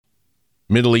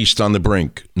Middle East on the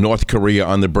brink. North Korea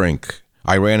on the brink.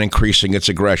 Iran increasing its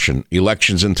aggression,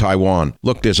 elections in Taiwan.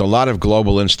 Look, there's a lot of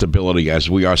global instability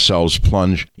as we ourselves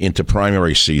plunge into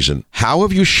primary season. How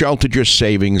have you sheltered your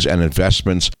savings and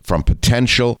investments from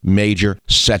potential major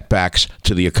setbacks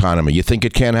to the economy? You think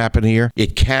it can't happen here?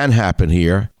 It can happen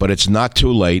here, but it's not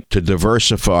too late to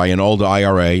diversify an old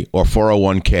IRA or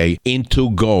 401k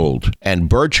into gold. And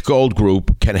Birch Gold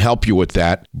Group can help you with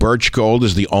that. Birch Gold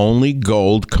is the only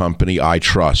gold company I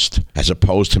trust. As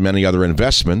opposed to many other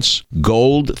investments,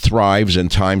 gold thrives in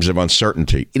times of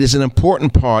uncertainty. It is an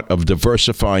important part of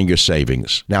diversifying your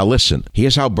savings. Now listen,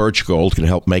 here's how Birch Gold can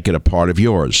help make it a part of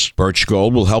yours. Birch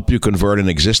Gold will help you convert an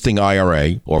existing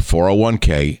IRA or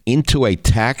 401k into a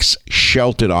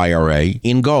tax-sheltered IRA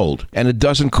in gold. And it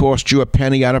doesn't cost you a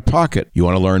penny out of pocket. You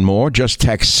want to learn more? Just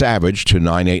text SAVAGE to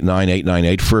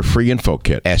 989898 for a free info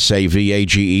kit.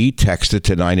 SAVAGE, text it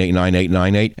to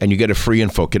 989898 and you get a free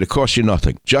info kit. It costs you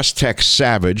nothing. Just text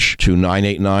SAVAGE to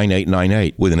 989898.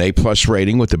 With an A-plus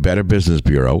rating with the Better Business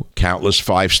Bureau, countless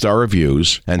 5-star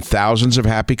reviews, and thousands of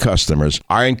happy customers,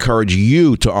 I encourage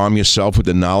you to arm yourself with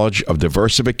the knowledge of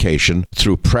diversification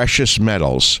through precious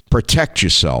metals. Protect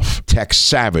yourself. Text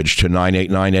SAVAGE to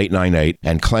 989898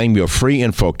 and claim your free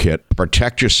info kit.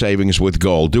 Protect your savings with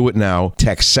gold. Do it now.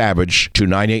 Text SAVAGE to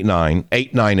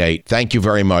 989898. Thank you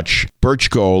very much. Birch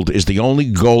Gold is the only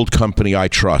gold company I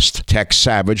trust. Text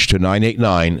SAVAGE to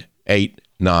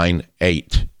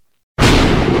 989898.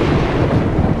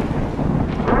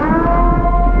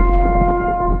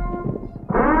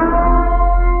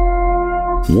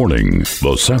 Warning,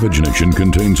 the Savage Nation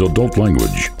contains adult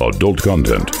language, adult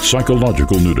content,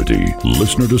 psychological nudity.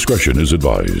 Listener discretion is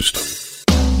advised.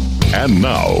 And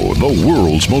now, the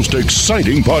world's most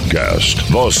exciting podcast,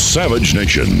 The Savage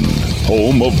Nation,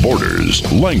 home of borders,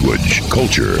 language,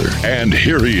 culture. And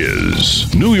here he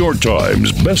is, New York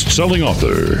Times best-selling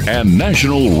author and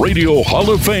National Radio Hall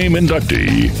of Fame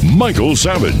inductee, Michael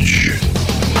Savage.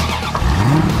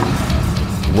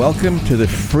 Welcome to the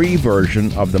free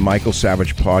version of the Michael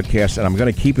Savage podcast, and I'm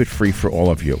going to keep it free for all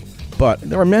of you. But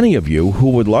there are many of you who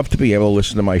would love to be able to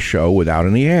listen to my show without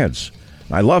any ads.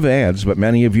 I love ads, but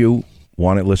many of you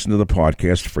want to listen to the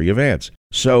podcast free of ads.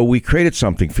 So we created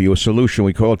something for you, a solution.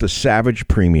 We call it the Savage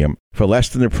Premium. For less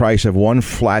than the price of one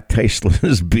flat,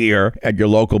 tasteless beer at your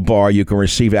local bar, you can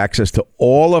receive access to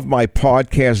all of my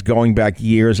podcasts going back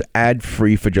years,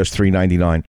 ad-free for just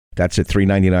 $3.99. That's it,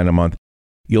 $3.99 a month.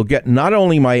 You'll get not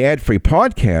only my ad-free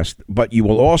podcast, but you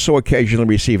will also occasionally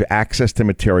receive access to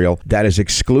material that is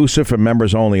exclusive for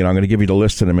members only, and I'm going to give you the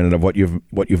list in a minute of what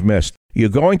you've missed. You're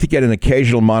going to get an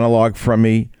occasional monologue from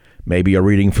me, maybe a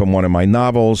reading from one of my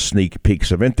novels, sneak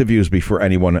peeks of interviews before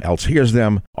anyone else hears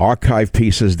them, archive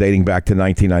pieces dating back to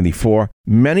 1994.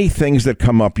 Many things that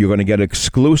come up, you're going to get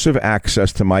exclusive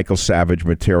access to Michael Savage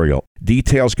material.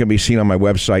 Details can be seen on my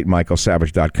website,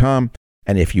 michaelsavage.com,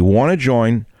 and if you want to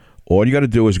join, all you got to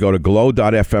do is go to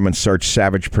glow.fm and search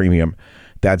Savage Premium.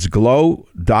 That's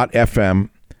glow.fm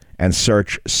and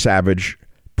search Savage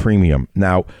Premium.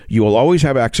 Now, you will always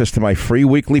have access to my free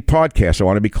weekly podcast. I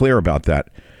want to be clear about that.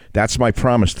 That's my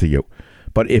promise to you.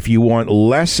 But if you want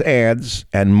less ads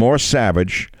and more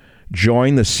Savage,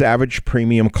 join the Savage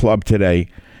Premium Club today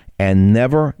and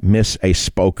never miss a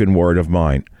spoken word of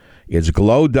mine. It's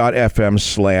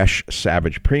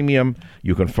glow.fm/Savage Premium.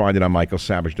 You can find it on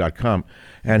michaelsavage.com.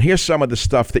 And here's some of the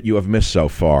stuff that you have missed so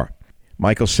far.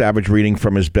 Michael Savage reading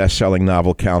from his best-selling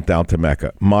novel, Countdown to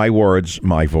Mecca. My words,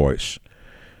 my voice.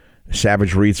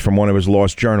 Savage reads from one of his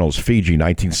lost journals, Fiji,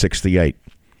 1968.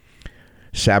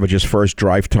 Savage's first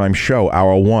drive time show,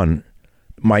 Hour One.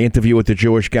 My interview with the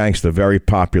Jewish gangster, very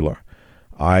popular.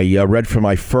 I read from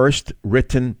my first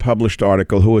written, published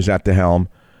article, Who Was at the Helm,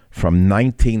 from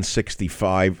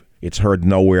 1965. It's heard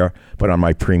nowhere but on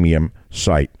my premium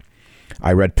site.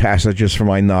 I read passages from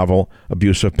my novel,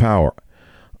 Abuse of Power.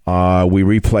 We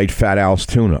replayed Fat Al's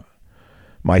Tuna.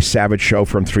 My Savage show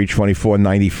from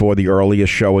 3/24/94, the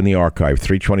earliest show in the archive,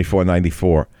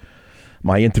 3/24/94.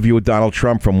 My interview with Donald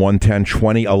Trump from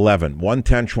 1/10/2011.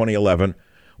 1/10/2011,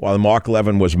 while Mark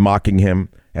Levin was mocking him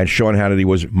and Sean Hannity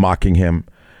was mocking him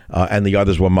and the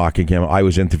others were mocking him, I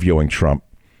was interviewing Trump.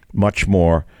 Much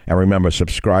more. And remember,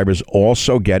 subscribers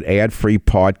also get ad-free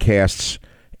podcasts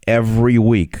every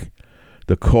week.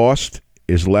 The cost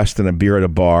is less than a beer at a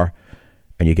bar,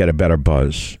 and you get a better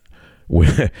buzz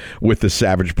with the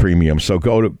Savage Premium. So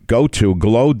go to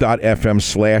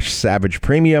glow.fm/Savage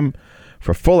Premium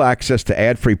for full access to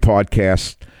ad-free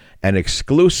podcasts and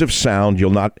exclusive sound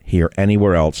you'll not hear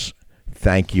anywhere else.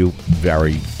 Thank you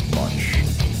very much.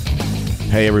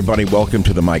 Hey, everybody. Welcome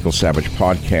to the Michael Savage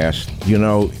Podcast. You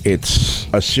know, it's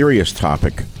a serious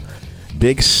topic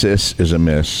Big sis is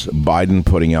amiss. Biden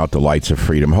putting out the lights of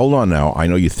freedom. Hold on now. I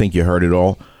know you think you heard it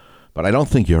all, but I don't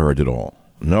think you heard it all.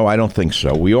 No, I don't think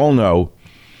so. We all know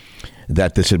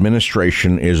that this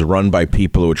administration is run by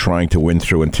people who are trying to win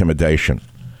through intimidation.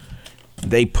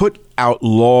 They put out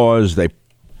laws. They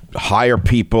hire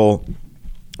people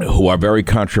who are very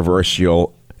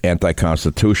controversial,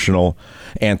 anti-constitutional,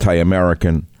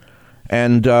 anti-American,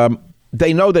 and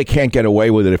they know they can't get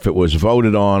away with it if it was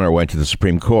voted on or went to the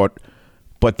Supreme Court,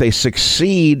 but they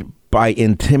succeed by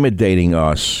intimidating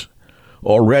us.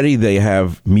 Already they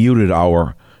have muted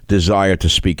our desire to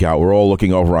speak out. We're all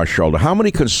looking over our shoulder. How many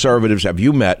conservatives have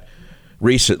you met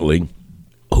recently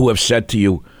who have said to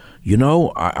you, you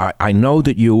know, I know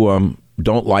that you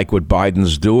don't like what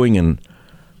Biden's doing,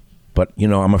 but, you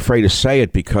know, I'm afraid to say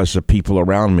it because of people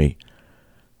around me.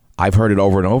 I've heard it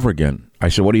over and over again. I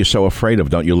said, what are you so afraid of?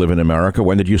 Don't you live in America?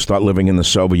 When did you start living in the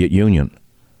Soviet Union?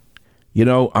 You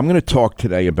know, I'm going to talk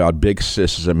today about Big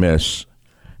Sis is Amiss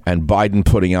and Biden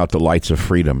putting out the lights of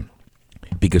freedom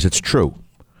because it's true.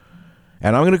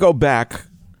 And I'm going to go back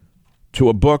to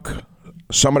a book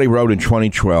somebody wrote in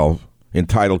 2012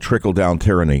 entitled Trickle-Down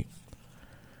Tyranny.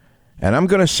 And I'm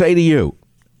going to say to you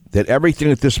that everything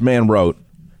that this man wrote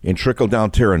in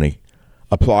Trickle-Down Tyranny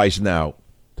applies now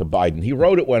to Biden. He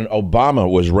wrote it when Obama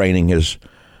was reigning his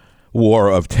war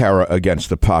of terror against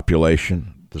the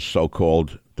population, the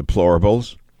so-called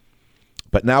deplorables.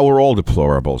 But now we're all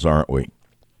deplorables, aren't we?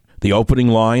 The opening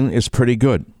line is pretty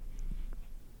good.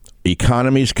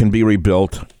 Economies can be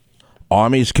rebuilt,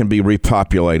 armies can be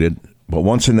repopulated, but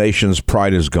once a nation's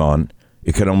pride is gone,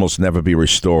 it can almost never be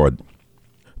restored.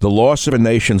 The loss of a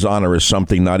nation's honor is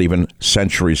something not even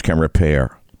centuries can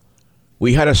repair.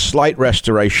 We had a slight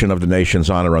restoration of the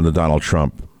nation's honor under Donald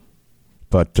Trump.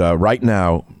 But right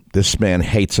now, this man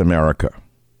hates America.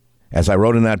 As I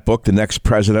wrote in that book, the next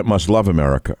president must love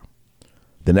America.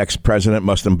 The next president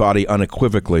must embody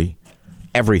unequivocally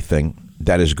everything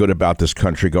that is good about this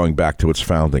country going back to its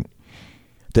founding.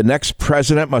 The next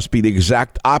president must be the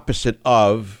exact opposite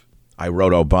of, I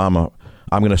wrote Obama.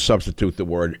 I'm going to substitute the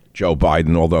word Joe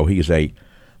Biden, although he's a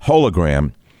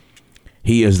hologram.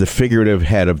 He is the figurative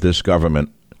head of this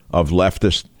government of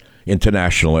leftist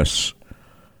internationalists,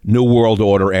 New World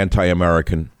Order,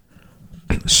 anti-American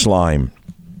slime.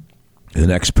 The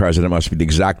next president must be the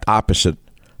exact opposite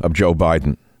of Joe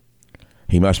Biden.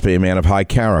 He must be a man of high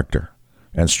character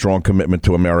and strong commitment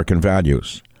to American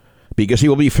values, because he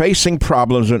will be facing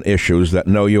problems and issues that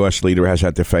no U.S. leader has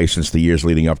had to face since the years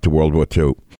leading up to World War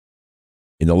II.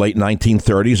 In the late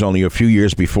 1930s, only a few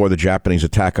years before the Japanese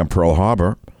attack on Pearl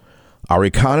Harbor, our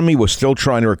economy was still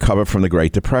trying to recover from the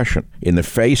Great Depression. In the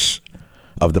face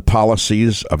of the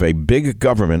policies of a big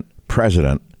government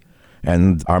president,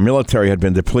 and our military had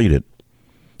been depleted.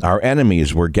 Our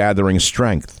enemies were gathering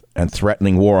strength and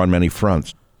threatening war on many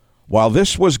fronts. While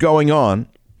this was going on,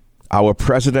 our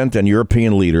president and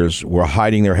European leaders were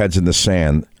hiding their heads in the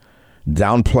sand,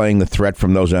 downplaying the threat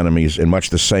from those enemies in much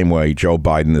the same way Joe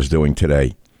Biden is doing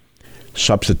today.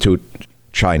 Substitute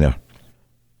China.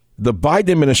 The Biden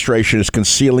administration is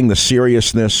concealing the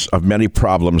seriousness of many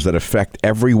problems that affect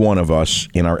every one of us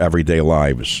in our everyday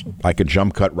lives. I could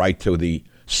jump cut right to the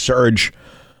surge,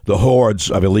 the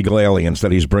hordes of illegal aliens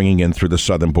that he's bringing in through the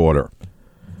southern border.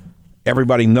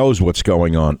 Everybody knows what's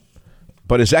going on.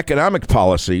 But his economic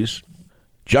policies,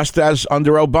 just as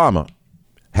under Obama,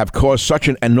 have caused such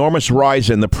an enormous rise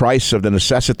in the price of the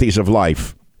necessities of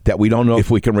life that we don't know if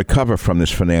we can recover from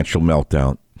this financial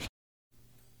meltdown.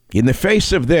 In the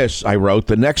face of this, I wrote,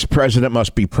 the next president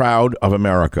must be proud of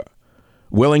America,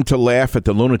 willing to laugh at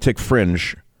the lunatic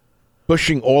fringe,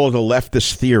 pushing all of the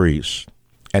leftist theories,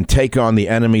 and take on the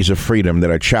enemies of freedom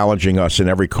that are challenging us in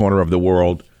every corner of the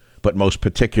world, but most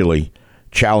particularly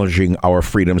challenging our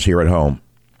freedoms here at home.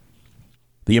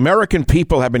 The American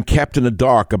people have been kept in the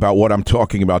dark about what I'm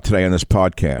talking about today on this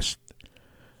podcast.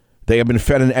 They have been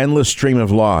fed an endless stream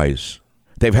of lies.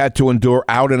 They've had to endure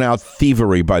out-and-out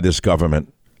thievery by this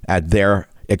government at their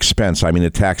expense, I mean the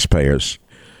taxpayers.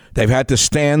 They've had to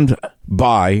stand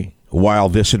by while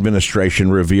this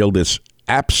administration revealed its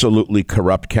absolutely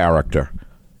corrupt character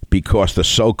because the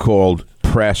so-called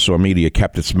press or media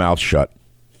kept its mouth shut.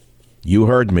 You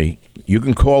heard me. You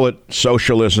can call it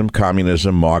socialism,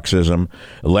 communism, Marxism,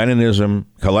 Leninism,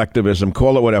 collectivism,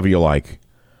 call it whatever you like.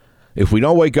 If we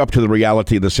don't wake up to the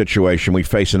reality of the situation, we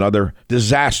face another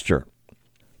disaster,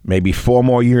 maybe 4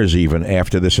 more years even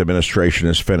after this administration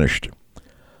is finished,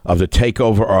 of the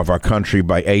takeover of our country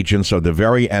by agents of the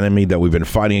very enemy that we've been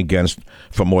fighting against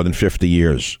for more than 50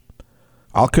 years.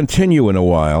 I'll continue in a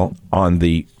while on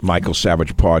the Michael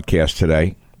Savage podcast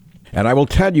today, and I will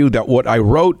tell you that what I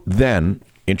wrote then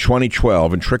in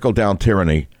 2012 and trickle-down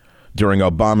tyranny during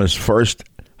Obama's first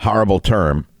horrible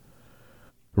term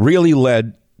really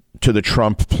led to the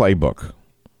Trump playbook.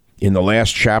 In the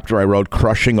last chapter, I wrote,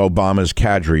 Crushing Obama's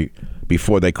Cadre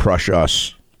Before They Crush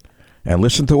Us. And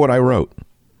listen to what I wrote.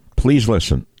 Please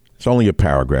listen. It's only a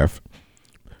paragraph.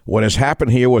 What has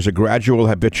happened here was a gradual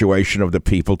habituation of the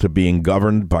people to being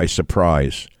governed by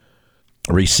surprise,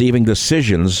 receiving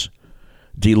decisions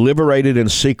deliberated in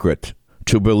secret,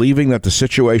 to believing that the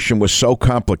situation was so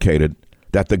complicated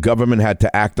that the government had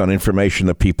to act on information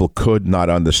that people could not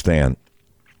understand.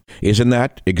 Isn't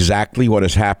that exactly what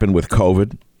has happened with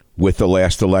COVID, with the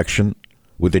last election,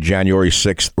 with the January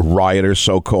 6th rioters,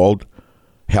 so-called,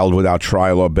 held without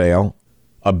trial or bail,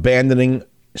 abandoning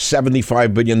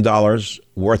 $75 billion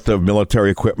worth of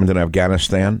military equipment in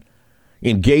Afghanistan,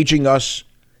 engaging us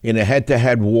in a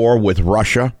head-to-head war with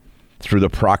Russia through the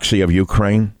proxy of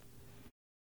Ukraine?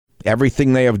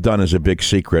 Everything they have done is a big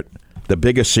secret, the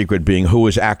biggest secret being who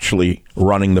is actually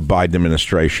running the Biden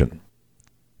administration.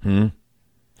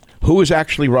 Who is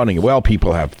actually running it? Well,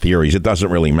 people have theories. It doesn't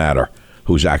really matter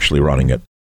who's actually running it.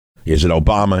 Is it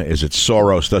Obama? Is it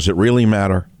Soros? Does it really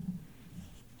matter?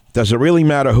 Does it really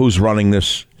matter who's running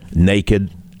this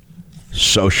naked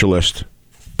socialist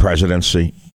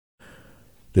presidency?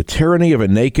 The tyranny of a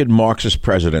naked Marxist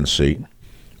presidency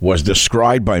was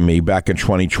described by me back in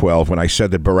 2012 when I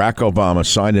said that Barack Obama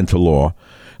signed into law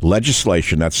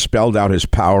legislation that spelled out his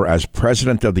power as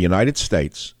President of the United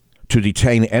States to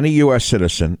detain any U.S.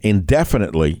 citizen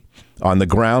indefinitely on the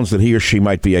grounds that he or she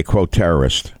might be a, quote,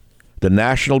 terrorist. The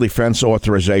National Defense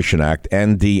Authorization Act,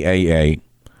 NDAA,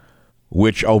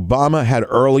 which Obama had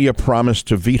earlier promised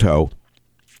to veto,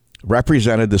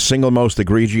 represented the single most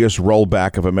egregious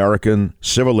rollback of American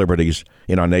civil liberties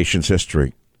in our nation's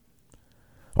history.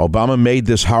 Obama made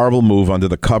this horrible move under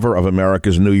the cover of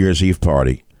America's New Year's Eve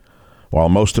party, while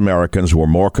most Americans were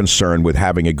more concerned with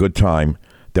having a good time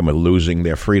than with losing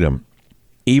their freedom.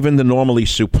 Even the normally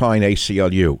supine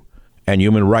ACLU and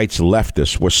human rights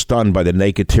leftists were stunned by the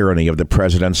naked tyranny of the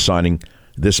president signing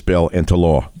this bill into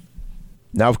law.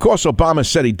 Now, of course, Obama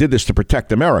said he did this to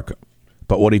protect America.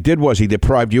 But what he did was he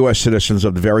deprived U.S. citizens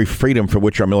of the very freedom for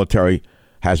which our military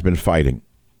has been fighting.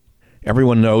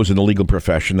 Everyone knows in the legal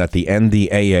profession that the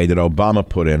NDAA that Obama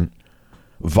put in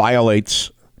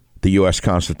violates the U.S.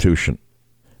 Constitution.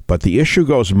 But the issue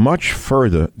goes much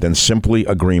further than simply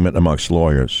agreement amongst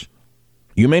lawyers.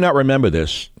 You may not remember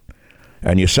this,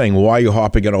 and you're saying, why are you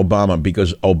harping on Obama?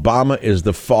 Because Obama is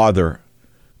the father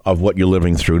of what you're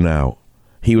living through now.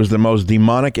 He was the most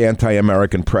demonic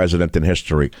anti-American president in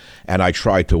history, and I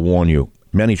tried to warn you.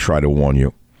 Many try to warn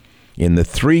you. In the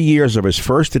 3 years of his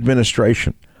first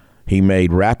administration, he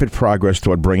made rapid progress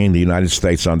toward bringing the United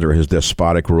States under his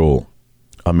despotic rule,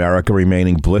 America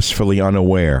remaining blissfully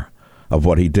unaware of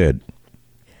what he did.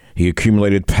 He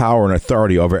accumulated power and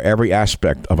authority over every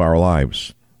aspect of our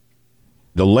lives.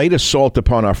 The late assault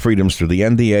upon our freedoms through the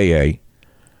NDAA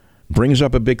brings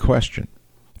up a big question.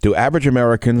 Do average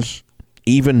Americans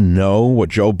even know what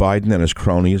Joe Biden and his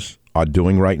cronies are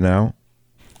doing right now?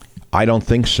 I don't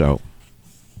think so.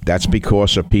 That's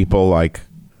because of people like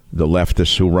the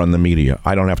leftists who run the media.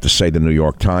 I don't have to say the New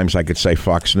York Times. I could say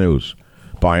Fox News.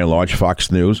 By and large,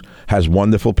 Fox News has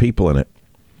wonderful people in it,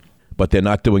 but they're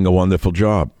not doing a wonderful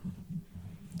job.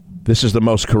 This is the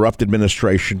most corrupt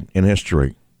administration in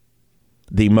history.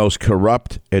 The most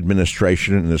corrupt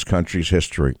administration in this country's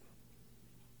history.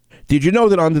 Did you know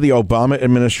that under the Obama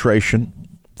administration,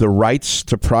 the rights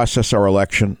to process our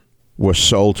election were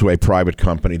sold to a private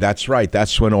company? That's right.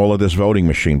 That's when all of this voting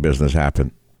machine business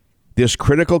happened. This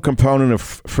critical component of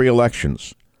free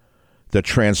elections, the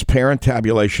transparent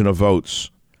tabulation of votes,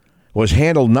 was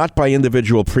handled not by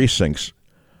individual precincts,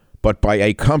 but by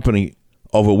a company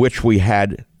over which we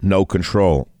had no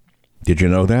control. Did you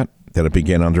know that it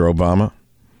began under Obama?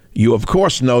 You, of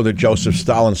course, know that Joseph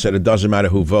Stalin said it doesn't matter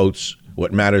who votes.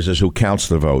 What matters is who counts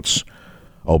the votes.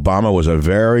 Obama was a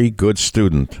very good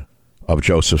student of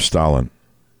Joseph Stalin.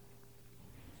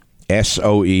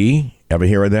 SOE, ever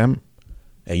hear of them?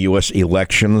 A U.S.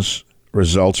 elections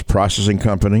results processing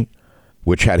company,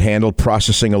 which had handled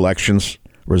processing elections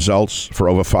results for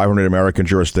over 500 American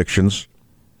jurisdictions,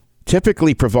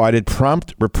 typically provided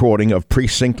prompt reporting of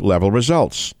precinct-level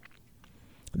results.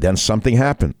 Then something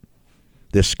happened.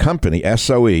 This company,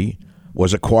 SOE,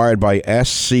 was acquired by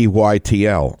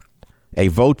SCYTL, a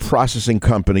vote processing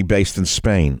company based in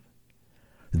Spain.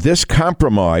 This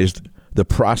compromised the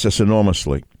process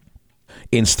enormously.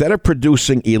 Instead of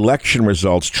producing election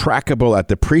results trackable at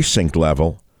the precinct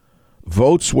level,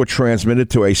 votes were transmitted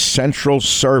to a central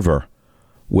server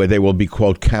where they will be,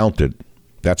 quote, counted.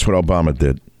 That's what Obama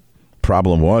did.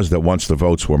 problem was that once the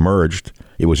votes were merged,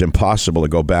 it was impossible to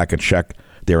go back and check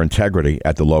their integrity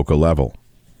at the local level.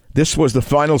 This was the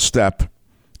final step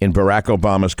in Barack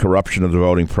Obama's corruption of the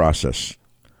voting process.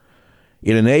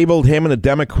 It enabled him and the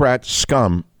Democrat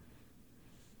scum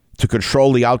to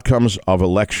control the outcomes of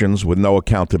elections with no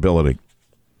accountability.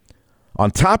 On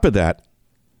top of that,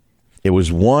 it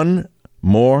was one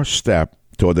more step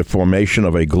toward the formation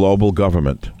of a global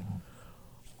government.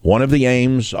 One of the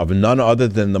aims of none other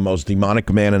than the most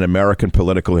demonic man in American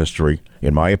political history,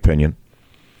 in my opinion,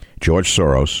 George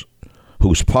Soros,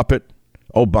 whose puppet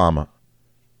Obama,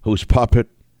 whose puppet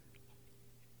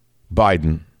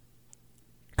Biden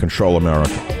control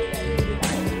America.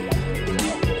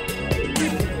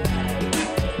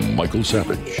 Michael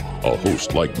Savage, a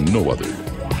host like no other.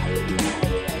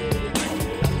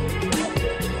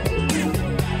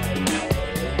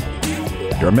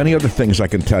 There are many other things I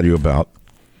can tell you about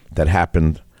that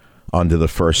happened under the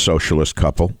first socialist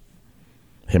couple,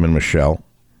 him and Michelle.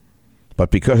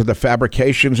 But because of the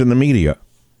fabrications in the media,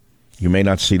 you may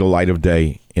not see the light of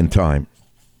day in time.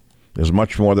 There's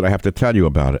much more that I have to tell you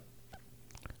about it.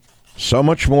 So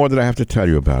much more that I have to tell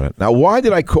you about it. Now, why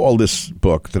did I call this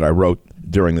book that I wrote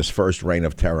during this first reign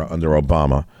of terror under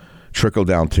Obama,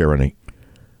 Trickle-Down Tyranny?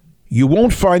 You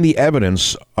won't find the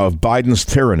evidence of Biden's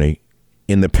tyranny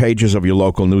in the pages of your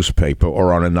local newspaper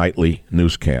or on a nightly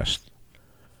newscast.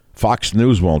 Fox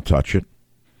News won't touch it.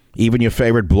 Even your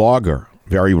favorite blogger,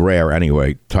 very rare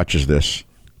anyway, touches this.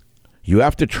 You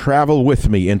have to travel with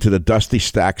me into the dusty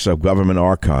stacks of government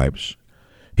archives,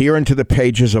 peer into the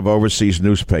pages of overseas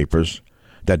newspapers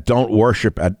that don't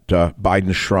worship at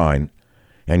Biden's shrine,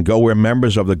 and go where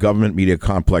members of the government media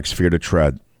complex fear to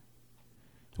tread.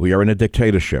 We are in a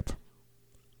dictatorship.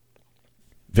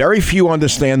 Very few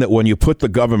understand that when you put the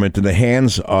government in the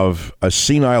hands of a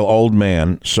senile old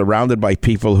man surrounded by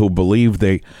people who believe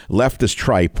the leftist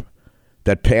tripe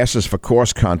that passes for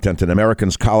course content in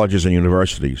Americans' colleges and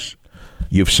universities,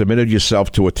 you've submitted yourself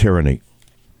to a tyranny.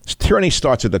 Tyranny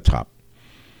starts at the top.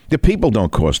 The people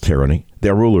don't cause tyranny.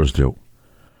 Their rulers do.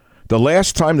 The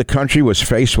last time the country was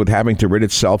faced with having to rid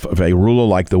itself of a ruler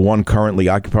like the one currently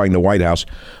occupying the White House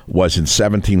was in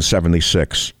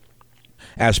 1776.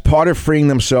 As part of freeing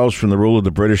themselves from the rule of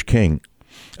the British king,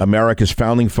 America's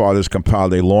founding fathers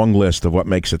compiled a long list of what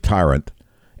makes a tyrant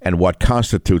and what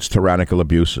constitutes tyrannical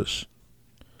abuses.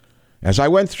 As I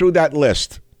went through that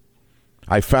list,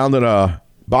 I found that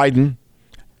Biden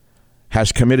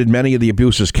has committed many of the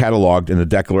abuses cataloged in the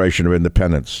Declaration of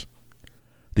Independence.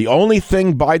 The only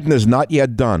thing Biden has not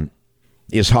yet done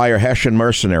is hire Hessian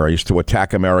mercenaries to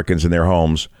attack Americans in their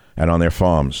homes and on their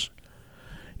farms.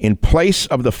 In place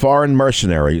of the foreign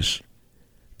mercenaries,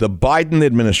 the Biden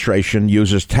administration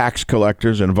uses tax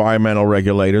collectors, environmental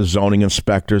regulators, zoning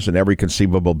inspectors, and every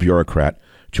conceivable bureaucrat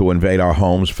to invade our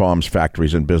homes, farms,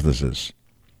 factories, and businesses.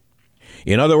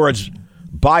 In other words,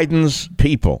 Biden's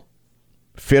people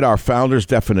fit our founders'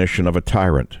 definition of a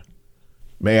tyrant.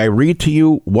 May I read to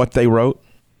you what they wrote?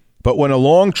 But when a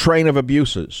long train of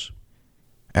abuses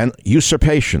and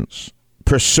usurpations,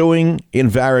 pursuing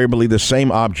invariably the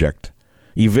same object,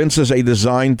 evinces a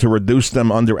design to reduce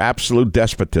them under absolute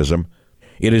despotism,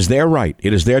 it is their right,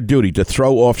 it is their duty to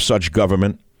throw off such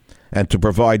government and to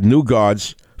provide new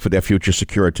guards for their future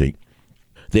security.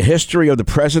 The history of the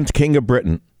present King of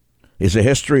Britain is a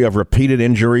history of repeated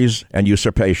injuries and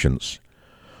usurpations,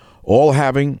 all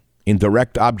having in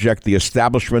direct object the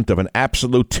establishment of an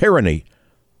absolute tyranny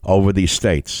over these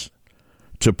states.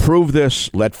 To prove this,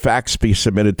 let facts be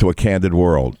submitted to a candid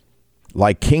world.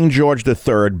 Like King George III,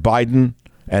 Biden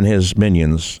and his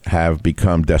minions have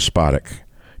become despotic,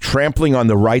 trampling on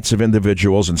the rights of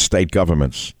individuals and state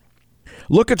governments.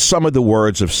 Look at some of the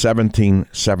words of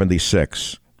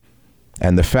 1776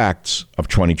 and the facts of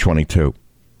 2022.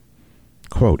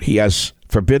 Quote, he has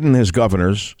forbidden his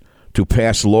governors to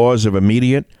pass laws of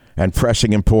immediate and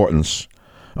pressing importance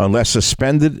unless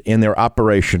suspended in their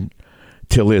operation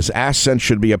till his assent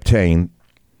should be obtained,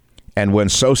 and when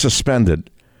so suspended,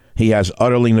 he has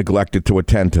utterly neglected to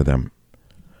attend to them.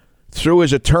 Through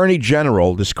his attorney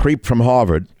general, this creep from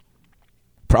Harvard,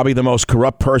 probably the most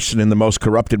corrupt person in the most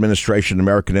corrupt administration in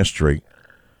American history,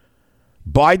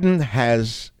 Biden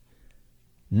has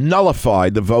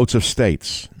nullified the votes of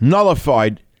states,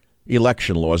 nullified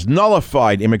election laws,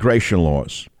 nullified immigration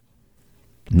laws,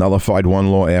 nullified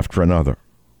one law after another.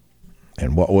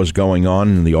 And what was going on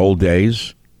in the old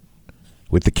days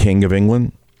with the King of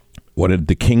England? What did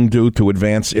the king do to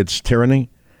advance its tyranny?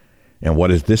 And what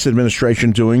is this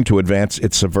administration doing to advance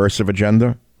its subversive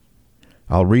agenda?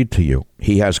 I'll read to you.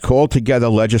 He has called together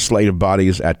legislative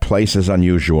bodies at places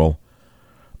unusual,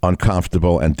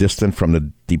 uncomfortable, and distant from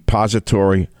the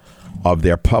depository of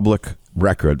their public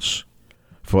records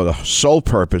for the sole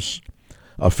purpose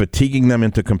of fatiguing them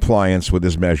into compliance with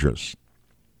his measures.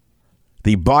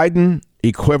 The Biden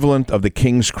equivalent of the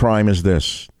king's crime is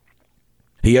this.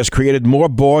 He has created more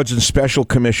boards and special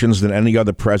commissions than any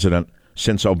other president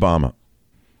since Obama.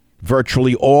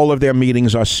 Virtually all of their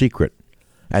meetings are secret,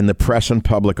 and the press and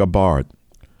public are barred.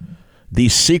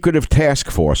 These secretive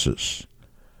task forces,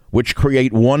 which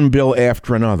create one bill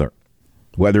after another,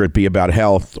 whether it be about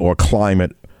health or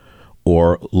climate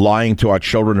or lying to our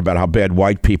children about how bad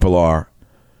white people are,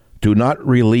 do not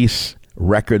release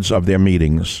records of their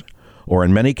meetings, or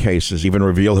in many cases even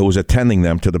reveal who is attending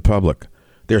them to the public.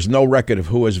 There's no record of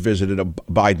who has visited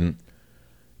Biden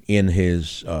in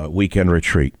his weekend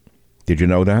retreat. Did you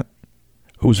know that?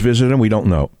 Who's visited him? We don't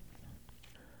know.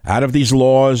 Out of these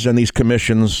laws and these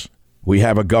commissions, we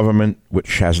have a government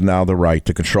which has now the right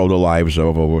to control the lives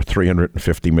of over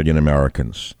 350 million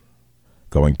Americans.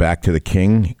 Going back to the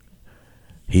king,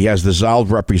 he has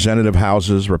dissolved representative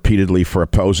houses repeatedly for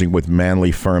opposing with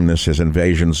manly firmness his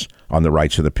invasions on the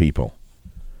rights of the people.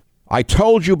 I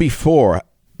told you before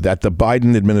that the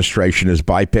Biden administration is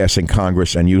bypassing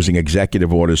Congress and using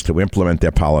executive orders to implement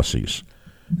their policies.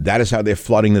 That is how they're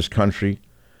flooding this country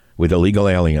with illegal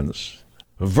aliens.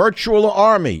 A virtual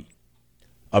army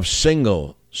of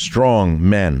single, strong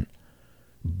men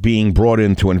being brought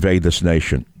in to invade this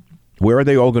nation. Where are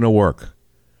they all going to work?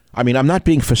 I mean, I'm not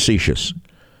being facetious.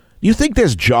 You think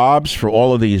there's jobs for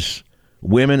all of these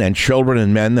women and children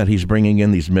and men that he's bringing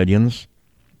in, these millions?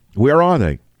 Where are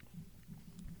they?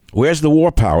 Where's the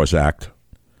War Powers Act?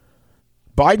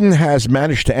 Biden has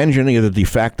managed to engineer the de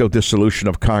facto dissolution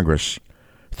of Congress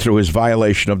through his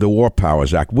violation of the War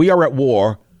Powers Act. We are at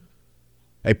war,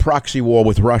 a proxy war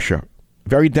with Russia.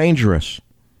 Very dangerous.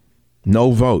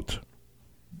 No vote.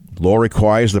 Law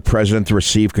requires the president to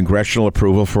receive congressional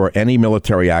approval for any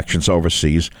military actions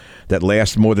overseas that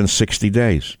last more than 60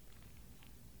 days.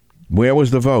 Where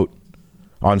was the vote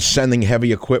on sending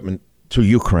heavy equipment to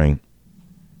Ukraine?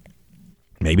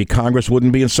 Maybe Congress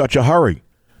wouldn't be in such a hurry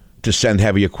to send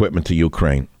heavy equipment to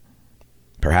Ukraine.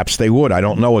 Perhaps they would. I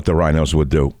don't know what the rhinos would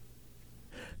do.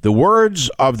 The words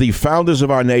of the founders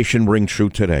of our nation ring true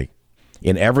today.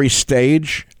 In every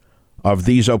stage of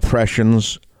these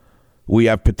oppressions, we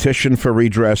have petitioned for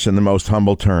redress in the most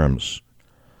humble terms.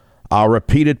 Our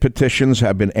repeated petitions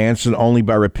have been answered only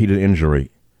by repeated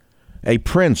injury. A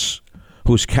prince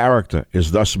whose character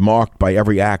is thus marked by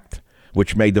every act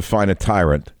which may define a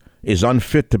tyrant is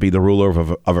unfit to be the ruler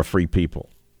of a free people.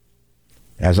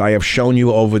 As I have shown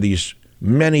you over these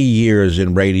many years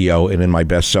in radio and in my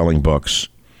best-selling books,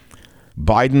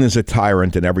 Biden is a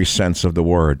tyrant in every sense of the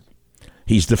word.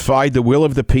 He's defied the will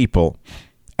of the people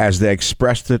as they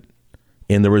expressed it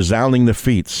in the resounding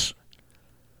defeats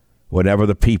whenever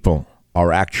the people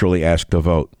are actually asked to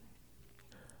vote.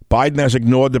 Biden has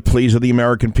ignored the pleas of the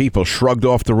American people, shrugged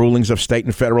off the rulings of state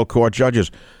and federal court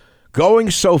judges,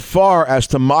 going so far as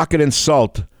to mock and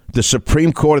insult the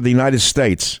Supreme Court of the United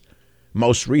States,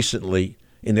 most recently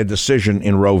in their decision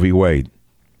in Roe v. Wade.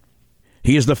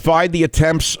 He has defied the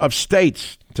attempts of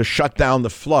states to shut down the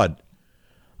flood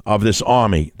of this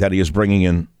army that he is bringing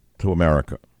in to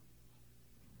America.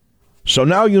 So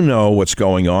now you know what's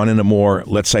going on in a more,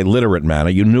 let's say, literate manner.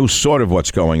 You knew sort of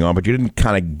what's going on, but you didn't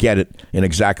kind of get it in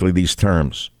exactly these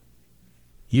terms.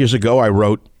 Years ago, I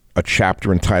wrote a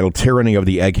chapter entitled Tyranny of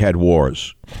the Egghead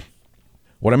Wars.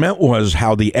 What I meant was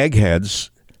how the eggheads,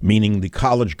 meaning the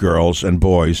college girls and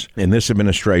boys in this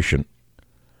administration,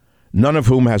 none of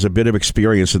whom has a bit of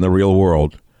experience in the real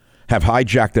world, have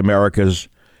hijacked America's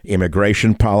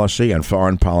immigration policy and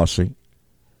foreign policy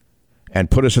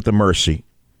and put us at the mercy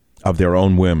of their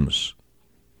own whims.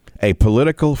 A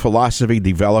political philosophy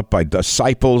developed by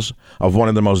disciples of one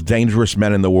of the most dangerous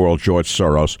men in the world, George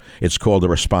Soros. It's called the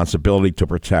responsibility to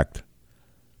protect.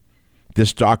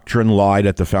 This doctrine lied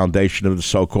at the foundation of the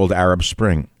so-called Arab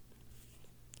Spring,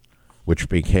 which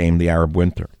became the Arab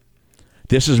Winter.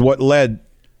 This is what led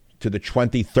to the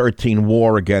 2013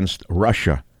 war against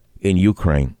Russia in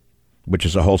Ukraine, which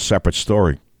is a whole separate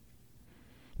story.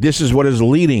 This is what is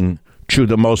leading to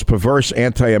the most perverse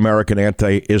anti-American,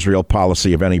 anti-Israel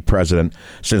policy of any president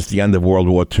since the end of World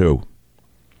War II,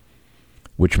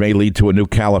 which may lead to a new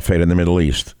caliphate in the Middle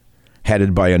East,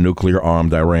 headed by a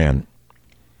nuclear-armed Iran.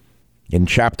 In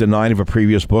Chapter 9 of a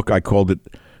previous book, I called it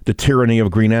The Tyranny of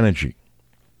Green Energy.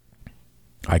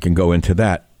 I can go into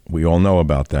that. We all know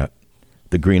about that.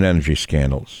 The green energy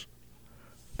scandals.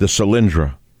 The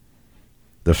Solyndra,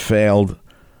 the failed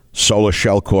Solar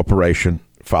Shell Corporation,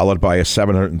 followed by a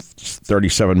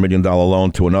 $737 million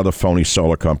loan to another phony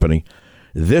solar company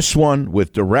This one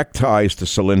with direct ties to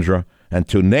Solyndra and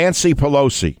to Nancy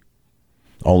Pelosi,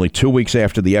 only 2 weeks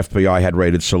after the FBI had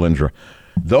raided Solyndra.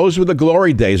 Those were the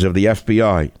glory days of the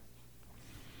FBI.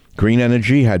 Green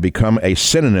energy had become a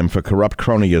synonym for corrupt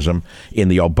cronyism in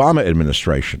the Obama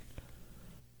administration.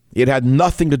 It had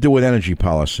nothing to do with energy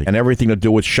policy and everything to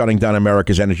do with shutting down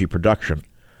America's energy production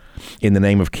in the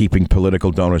name of keeping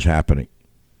political donors happy.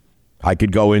 I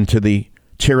could go into the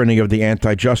tyranny of the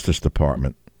anti-justice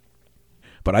department.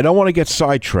 But I don't want to get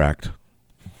sidetracked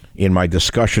in my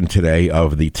discussion today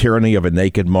of the tyranny of a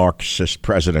naked Marxist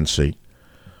presidency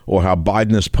or how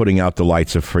Biden is putting out the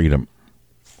lights of freedom.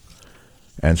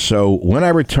 And so when I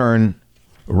return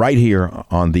right here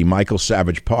on the Michael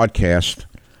Savage podcast,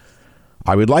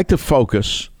 I would like to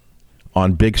focus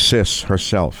on Big Sis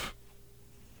herself.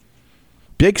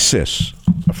 Big Sis,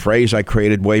 a phrase I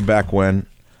created way back when.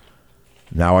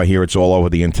 Now I hear it's all over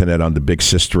the internet on the Big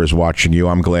Sister is watching you.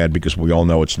 I'm glad because we all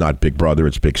know it's not Big Brother,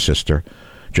 it's Big Sister.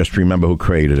 Just remember who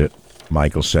created it.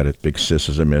 Michael said it. Big Sis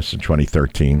is Amiss in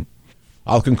 2013.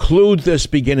 I'll conclude this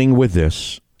beginning with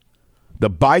this. The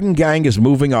Biden gang is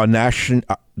moving our nation.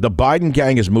 The Biden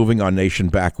gang is moving our nation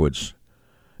backwards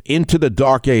into the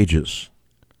dark ages.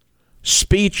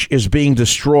 Speech is being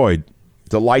destroyed.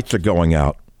 The lights are going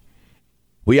out.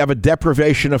 We have a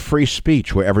deprivation of free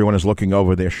speech where everyone is looking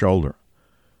over their shoulder.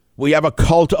 We have a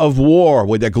cult of war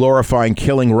where they're glorifying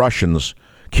killing Russians,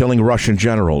 killing Russian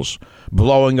generals,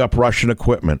 blowing up Russian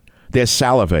equipment. They're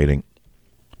salivating.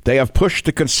 They have pushed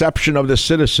the conception of the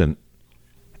citizen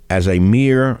as a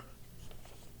mere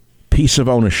piece of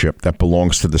ownership that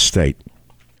belongs to the state.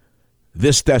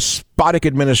 This despotic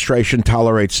administration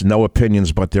tolerates no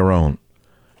opinions but their own.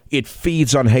 It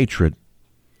feeds on hatred.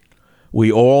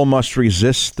 We all must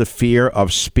resist the fear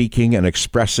of speaking and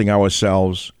expressing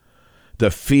ourselves, the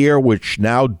fear which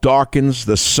now darkens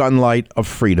the sunlight of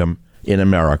freedom in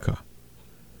America.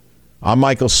 I'm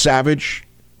Michael Savage.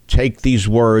 Take these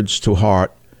words to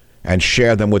heart and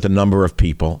share them with a number of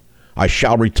people. I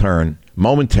shall return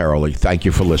momentarily. Thank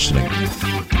you for listening.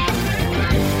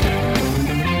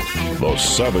 The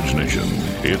Savage Nation.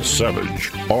 It's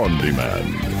Savage on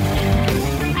Demand.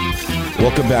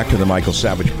 Welcome back to the Michael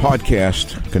Savage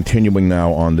podcast. Continuing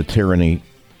now on the tyranny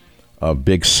of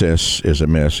Big Sis is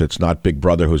Amiss. It's not Big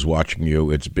Brother who's watching you.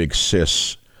 It's Big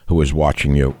Sis who is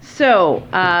watching you. So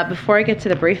before I get to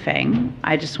the briefing,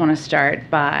 I just want to start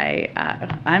by,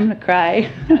 I'm going to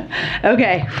cry.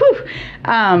 Okay. Whew.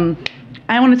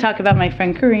 I want to talk about my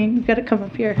friend Corrine. You've got to come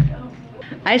up here.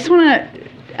 I just want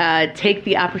to take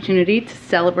the opportunity to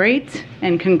celebrate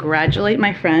and congratulate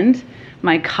my friend,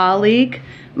 my colleague,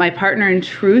 my partner in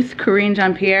truth, Corrine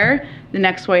Jean-Pierre, the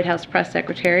next White House press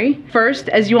secretary. First,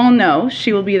 as you all know,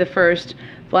 she will be the first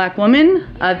Black woman,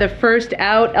 the first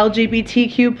out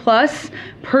LGBTQ plus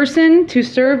person to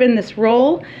serve in this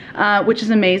role, which is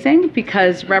amazing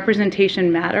because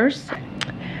representation matters.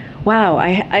 Wow,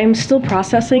 I'm still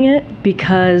processing it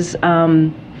because,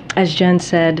 as Jen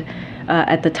said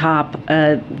at the top,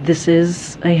 this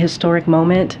is a historic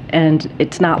moment and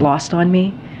it's not lost on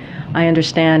me. I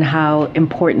understand how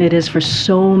important it is for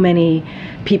so many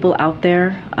people out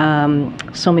there,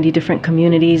 so many different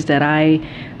communities that I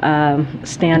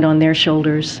stand on their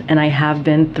shoulders, and I have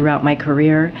been throughout my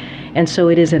career. And so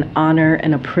it is an honor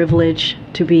and a privilege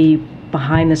to be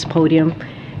behind this podium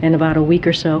in about a week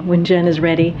or so when Jen is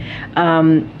ready.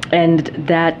 And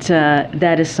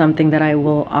that is something that I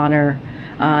will honor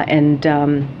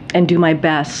and do my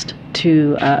best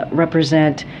to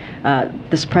represent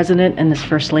this president and this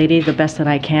first lady the best that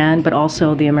I can, but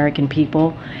also the American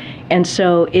people. And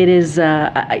so it is,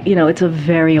 it's a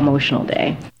very emotional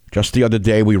day. Just the other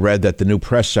day, we read that the new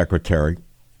press secretary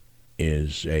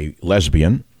is a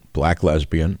lesbian, black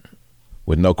lesbian,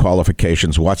 with no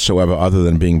qualifications whatsoever other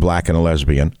than being black and a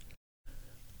lesbian.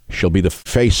 She'll be the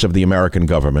face of the American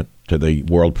government to the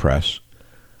world press,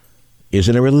 is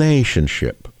in a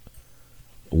relationship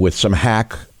with some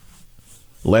hack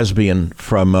lesbian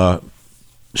from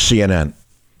CNN.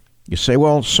 You say,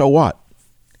 well, so what?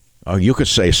 You could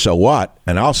say, so what?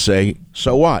 And I'll say,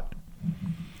 so what?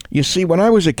 You see, when I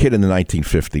was a kid in the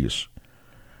 1950s,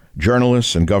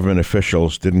 journalists and government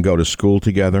officials didn't go to school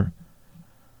together,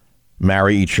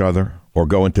 marry each other, or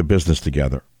go into business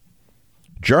together.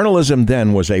 Journalism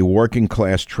then was a working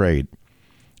class trade,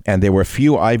 and there were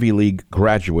few Ivy League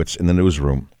graduates in the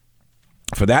newsroom.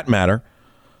 For that matter,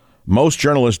 most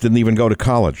journalists didn't even go to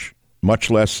college, much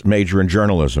less major in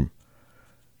journalism.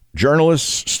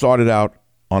 Journalists started out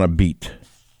on a beat.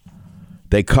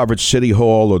 They covered City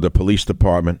Hall or the police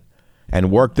department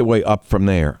and worked their way up from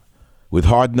there, with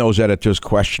hard-nosed editors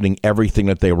questioning everything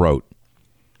that they wrote.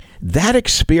 That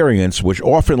experience, which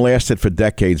often lasted for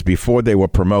decades before they were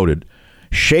promoted,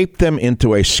 shaped them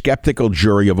into a skeptical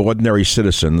jury of ordinary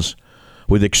citizens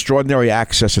with extraordinary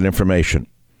access and information.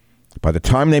 By the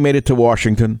time they made it to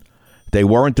Washington, they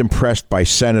weren't impressed by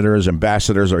senators,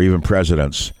 ambassadors, or even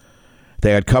presidents.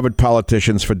 They had covered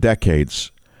politicians for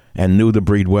decades and knew the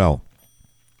breed well.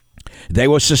 They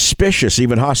were suspicious,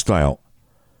 even hostile.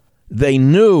 They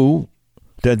knew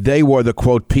that they were the,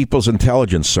 quote, People's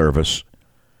Intelligence Service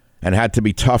and had to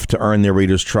be tough to earn their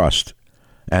readers' trust.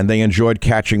 And they enjoyed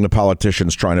catching the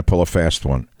politicians trying to pull a fast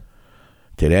one.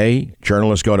 Today,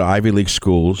 journalists go to Ivy League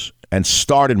schools and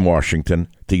start in Washington,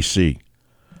 D.C.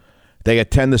 They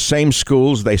attend the same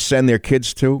schools they send their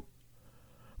kids to.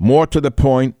 More to the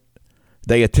point,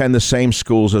 they attend the same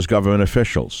schools as government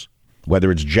officials,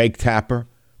 whether it's Jake Tapper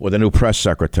or the new press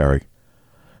secretary.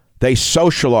 They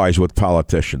socialize with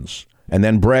politicians and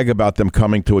then brag about them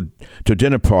coming to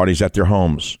dinner parties at their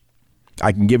homes.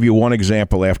 I can give you one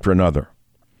example after another.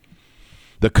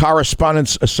 The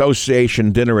Correspondents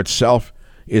Association dinner itself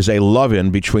is a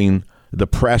love-in between the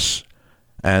press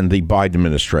and the Biden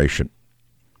administration.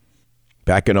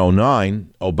 Back in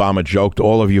 2009, Obama joked,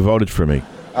 "All of you voted for me."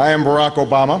 I am Barack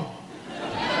Obama.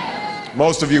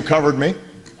 Most of you covered me.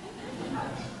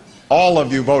 All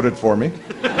of you voted for me.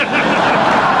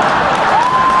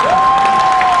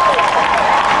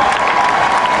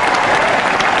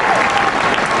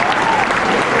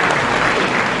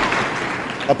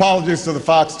 Apologies to the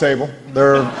Fox table.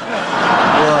 Where are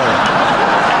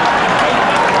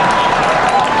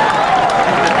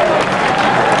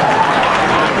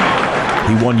they?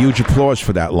 He won huge applause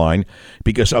for that line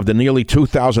because of the nearly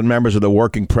 2,000 members of the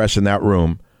working press in that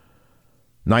room.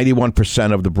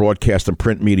 91% of the broadcast and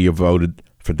print media voted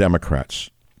for Democrats.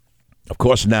 Of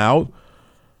course, now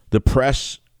the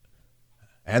press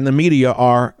and the media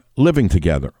are living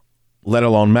together, let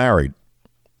alone married.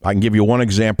 I can give you one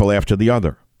example after the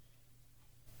other.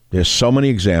 There's so many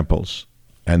examples,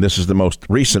 and this is the most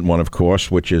recent one, of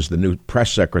course, which is the new press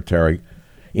secretary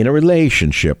in a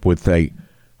relationship with a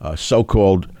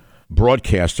so-called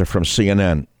broadcaster from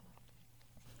CNN.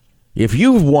 If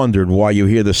you've wondered why you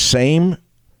hear the same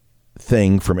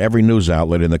thing from every news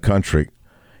outlet in the country,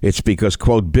 it's because,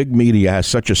 quote, big media has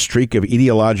such a streak of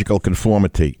ideological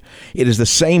conformity. It is the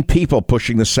same people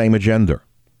pushing the same agenda.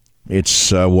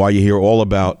 It's why you hear all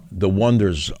about the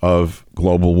wonders of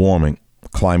global warming,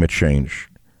 climate change,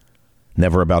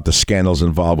 never about the scandals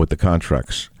involved with the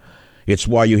contracts. It's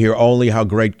why you hear only how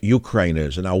great Ukraine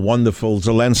is and how wonderful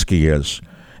Zelensky is,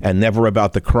 and never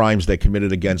about the crimes they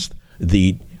committed against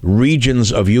the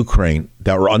regions of Ukraine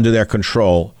that were under their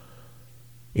control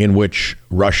in which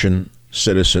Russian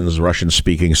citizens,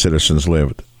 Russian-speaking citizens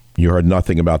lived. You heard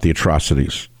nothing about the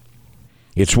atrocities.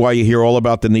 It's why you hear all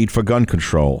about the need for gun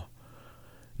control,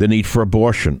 the need for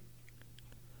abortion,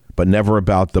 but never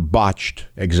about the botched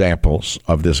examples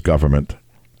of this government.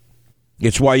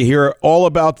 It's why you hear all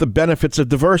about the benefits of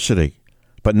diversity,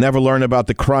 but never learn about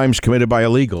the crimes committed by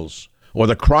illegals or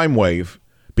the crime wave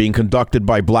being conducted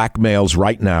by black males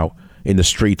right now in the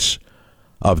streets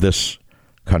of this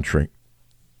country.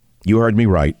 You heard me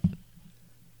right.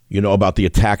 You know about the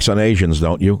attacks on Asians,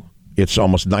 don't you? It's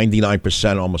almost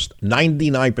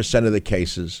 99% of the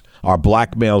cases are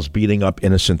black males beating up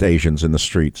innocent Asians in the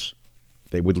streets.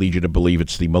 They would lead you to believe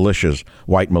it's the militias,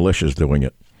 white militias doing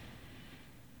it.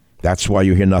 That's why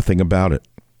you hear nothing about it.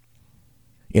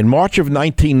 In March of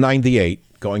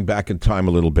 1998, going back in time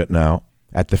a little bit now,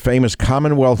 at the famous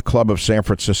Commonwealth Club of San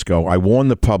Francisco, I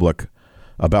warned the public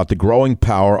about the growing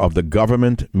power of the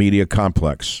government media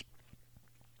complex.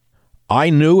 I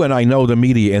knew and I know the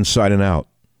media inside and out.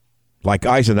 Like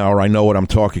Eisenhower, I know what I'm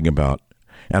talking about,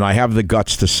 and I have the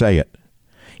guts to say it.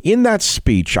 In that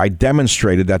speech, I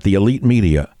demonstrated that the elite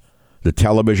media, the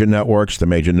television networks, the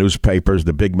major newspapers,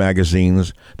 the big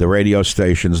magazines, the radio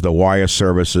stations, the wire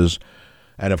services,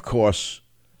 and of course,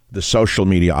 the social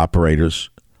media operators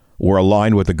were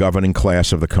aligned with the governing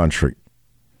class of the country.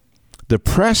 The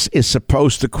press is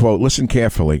supposed to, quote, listen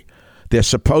carefully, they're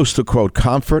supposed to, quote,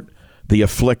 comfort the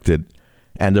afflicted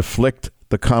and afflict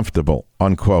the comfortable,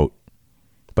 unquote.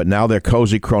 But now they're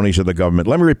cozy cronies of the government.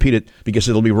 Let me repeat it because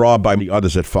it'll be robbed by the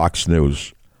others at Fox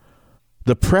News.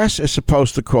 The press is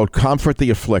supposed to, quote, comfort the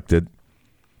afflicted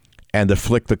and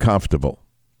afflict the comfortable.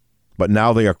 But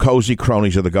now they are cozy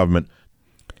cronies of the government.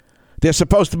 They're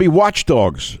supposed to be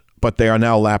watchdogs, but they are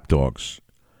now lapdogs.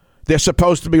 They're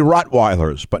supposed to be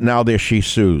Rottweilers, but now they're Shih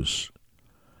Tzus.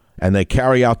 And they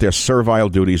carry out their servile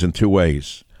duties in two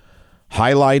ways.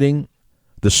 Highlighting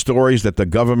the stories that the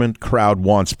government crowd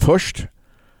wants pushed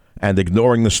and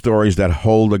ignoring the stories that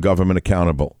hold the government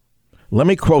accountable. Let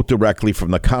me quote directly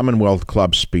from the Commonwealth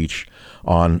Club speech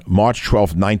on March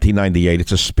 12, 1998.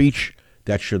 It's a speech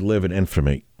that should live in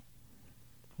infamy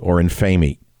or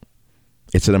infamy.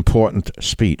 It's an important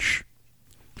speech.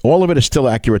 All of it is still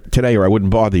accurate today, or I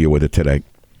wouldn't bother you with it today.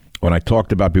 When I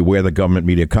talked about beware the government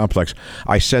media complex,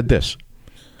 I said this.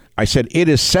 I said, it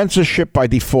is censorship by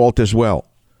default as well.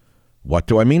 What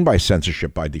do I mean by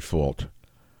censorship by default?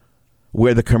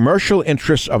 Where the commercial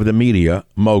interests of the media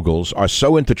moguls are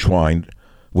so intertwined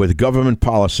with government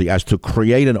policy as to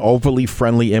create an overly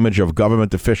friendly image of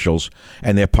government officials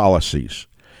and their policies.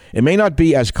 It may not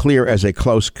be as clear as a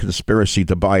close conspiracy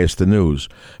to bias the news,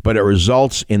 but it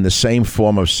results in the same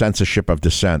form of censorship of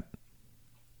dissent.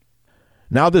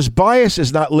 Now, this bias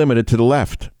is not limited to the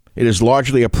left. It is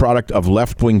largely a product of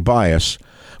left-wing bias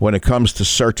when it comes to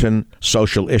certain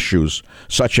social issues,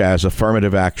 such as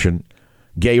affirmative action,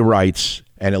 gay rights,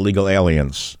 and illegal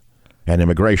aliens, and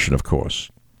immigration, of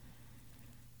course.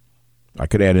 I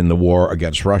could add in the war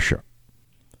against Russia.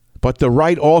 But the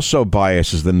right also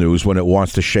biases the news when it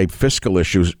wants to shape fiscal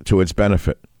issues to its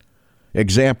benefit.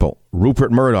 Example,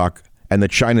 Rupert Murdoch and the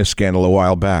China scandal a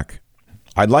while back.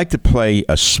 I'd like to play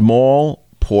a small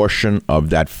portion of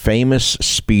that famous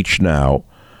speech now.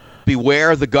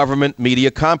 Beware the government media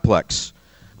complex.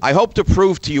 I hope to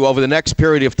prove to you over the next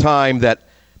period of time that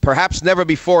perhaps never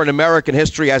before in American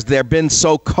history has there been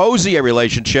so cozy a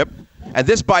relationship. And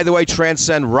this, by the way,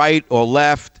 transcends right or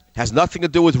left, has nothing to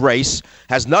do with race,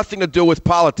 has nothing to do with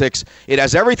politics. It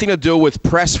has everything to do with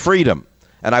press freedom.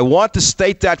 And I want to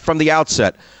state that from the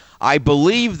outset. I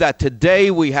believe that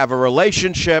today we have a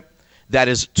relationship that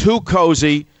is too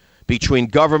cozy between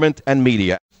government and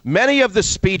media. Many of the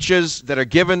speeches that are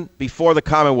given before the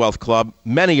Commonwealth Club,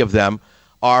 many of them,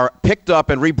 are picked up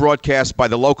and rebroadcast by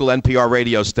the local NPR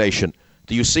radio station.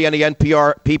 Do you see any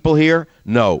NPR people here?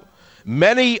 No.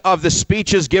 Many of the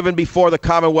speeches given before the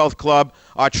Commonwealth Club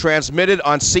are transmitted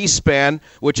on C-SPAN,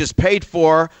 which is paid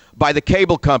for by the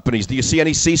cable companies. Do you see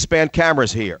any C-SPAN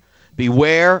cameras here?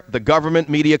 Beware the government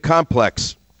media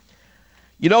complex.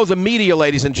 You know, the media,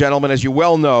 ladies and gentlemen, as you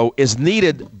well know, is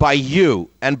needed by you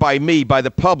and by me, by the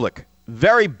public,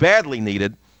 very badly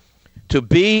needed, to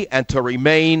be and to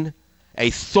remain a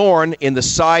thorn in the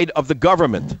side of the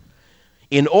government.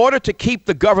 In order to keep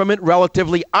the government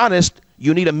relatively honest,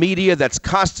 you need a media that's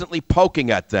constantly poking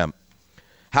at them.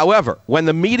 However, when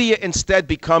the media instead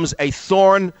becomes a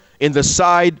thorn in the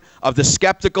side of the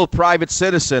skeptical private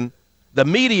citizen, the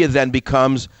media then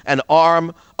becomes an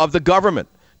arm of the government.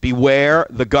 Beware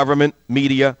the government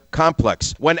media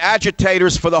complex. When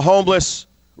agitators for the homeless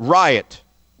riot,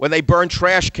 when they burn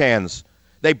trash cans,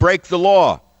 they break the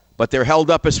law, but they're held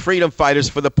up as freedom fighters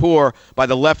for the poor by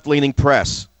the left-leaning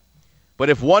press. But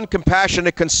if one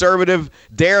compassionate conservative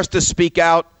dares to speak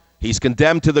out, he's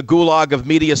condemned to the gulag of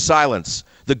media silence,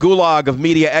 the gulag of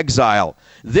media exile.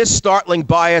 This startling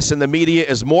bias in the media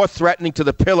is more threatening to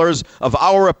the pillars of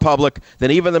our republic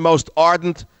than even the most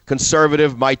ardent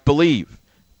conservative might believe.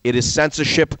 It is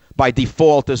censorship by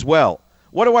default as well.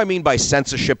 What do I mean by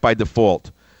censorship by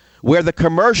default? Where the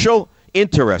commercial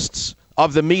interests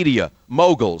of the media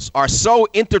moguls are so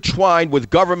intertwined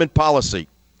with government policy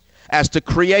as to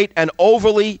create an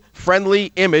overly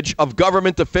friendly image of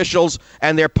government officials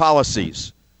and their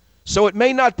policies. So it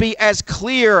may not be as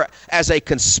clear as a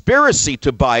conspiracy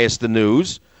to bias the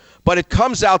news, but it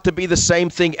comes out to be the same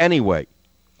thing anyway.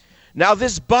 Now,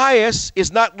 this bias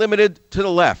is not limited to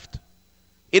the left.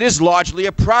 It is largely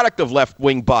a product of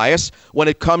left-wing bias when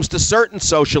it comes to certain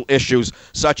social issues,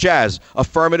 such as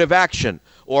affirmative action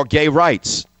or gay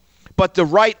rights. But the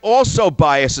right also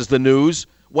biases the news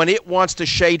when it wants to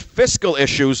shade fiscal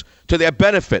issues to their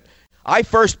benefit. I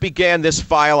first began this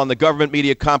file on the government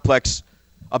media complex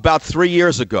about 3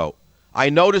 years ago. I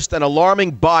noticed an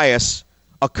alarming bias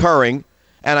occurring,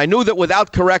 and I knew that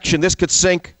without correction, this could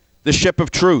sink the ship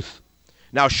of truth.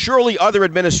 Now, surely other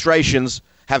administrations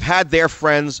have had their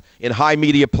friends in high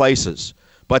media places,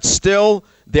 but still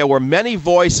there were many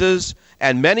voices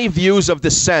and many views of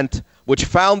dissent which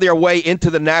found their way into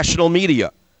the national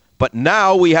media. But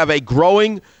now we have a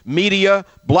growing media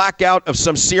blackout of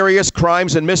some serious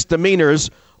crimes and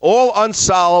misdemeanors, all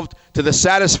unsolved to the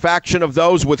satisfaction of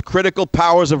those with critical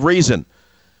powers of reason.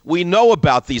 We know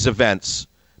about these events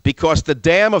because the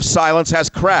dam of silence has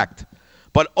cracked,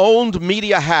 but owned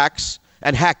media hacks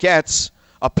and hackettes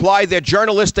apply their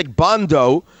journalistic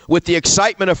bondo with the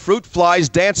excitement of fruit flies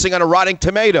dancing on a rotting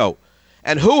tomato.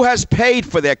 And who has paid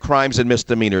for their crimes and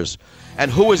misdemeanors?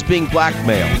 And who is being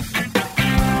blackmailed?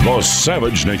 The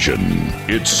Savage Nation.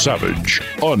 It's savage,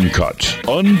 uncut,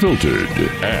 unfiltered,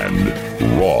 and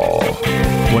raw.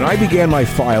 When I began my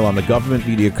file on the government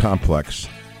media complex,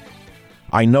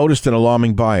 I noticed an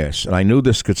alarming bias, and I knew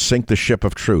this could sink the ship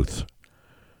of truth.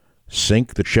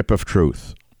 Sink the ship of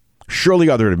truth. Surely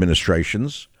other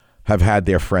administrations have had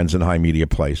their friends in high media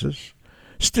places.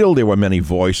 Still, there were many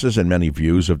voices and many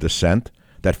views of dissent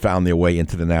that found their way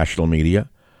into the national media.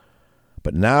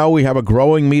 But now we have a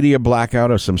growing media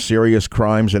blackout of some serious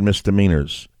crimes and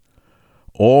misdemeanors,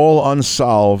 all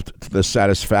unsolved to the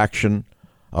satisfaction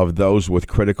of those with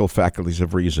critical faculties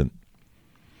of reason.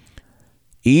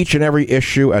 Each and every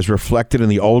issue as reflected in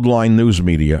the old line news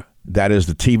media, that is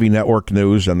the TV network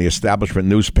news and the establishment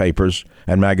newspapers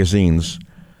and magazines,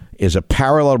 is a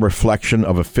parallel reflection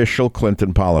of official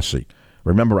Clinton policy.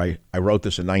 Remember, I wrote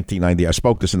this in 1990. I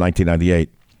spoke this in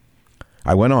 1998.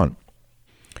 I went on.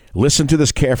 Listen to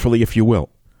this carefully if you will.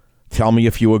 Tell me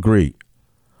if you agree.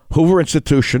 Hoover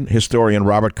Institution historian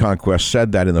Robert Conquest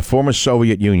said that in the former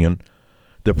Soviet Union,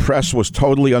 the press was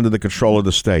totally under the control of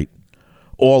the state.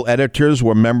 All editors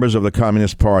were members of the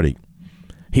Communist Party.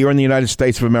 Here in the United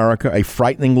States of America, a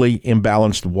frighteningly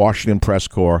imbalanced Washington press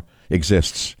corps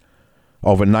exists.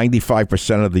 Over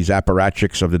 95% of these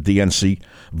apparatchiks of the DNC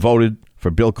voted for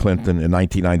Bill Clinton in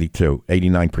 1992,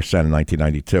 89% in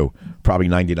 1992, probably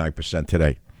 99%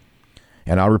 today.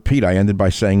 And I'll repeat, I ended by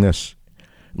saying this.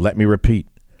 Let me repeat.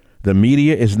 The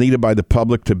media is needed by the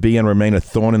public to be and remain a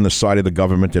thorn in the side of the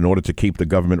government in order to keep the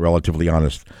government relatively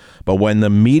honest. But when the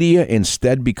media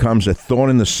instead becomes a thorn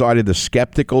in the side of the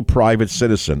skeptical private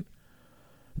citizen,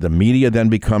 the media then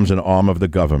becomes an arm of the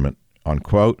government,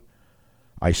 unquote.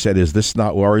 I said, is this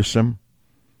not worrisome?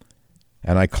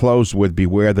 And I closed with,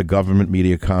 beware the government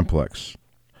media complex.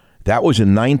 That was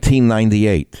in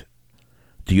 1998.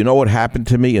 Do you know what happened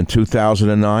to me in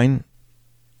 2009?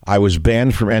 I was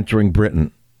banned from entering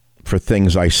Britain for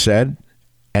things I said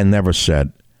and never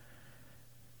said.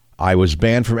 I was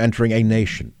banned from entering a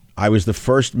nation. I was the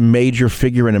first major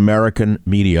figure in American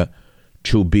media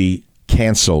to be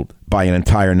canceled by an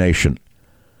entire nation.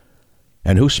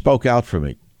 And who spoke out for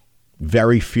me?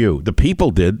 Very few. The people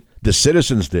did. The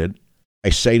citizens did. I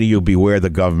say to you, beware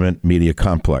the government media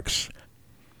complex.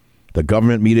 The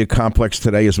government media complex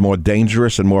today is more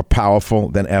dangerous and more powerful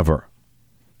than ever.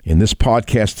 In this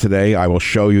podcast today, I will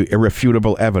show you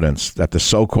irrefutable evidence that the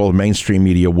so-called mainstream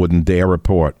media wouldn't dare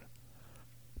report.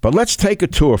 But let's take a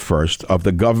tour first of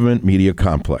the government media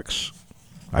complex.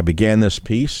 I began this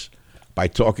piece by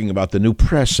talking about the new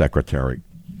press secretary,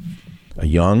 a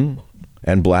young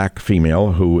and black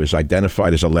female who is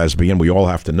identified as a lesbian. We all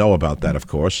have to know about that, of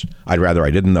course. I'd rather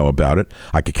I didn't know about it.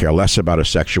 I could care less about her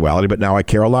sexuality, but now I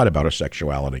care a lot about her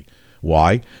sexuality.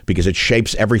 Why? Because it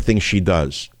shapes everything she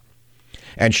does.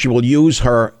 And she will use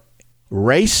her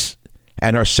race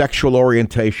and her sexual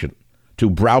orientation to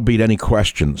browbeat any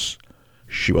questions.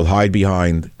 She will hide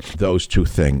behind those two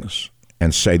things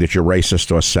and say that you're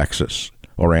racist or sexist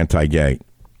or anti-gay.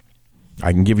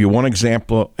 I can give you one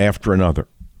example after another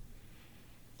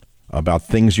about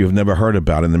things you've never heard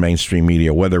about in the mainstream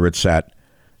media, whether it's at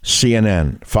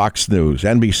CNN, Fox News,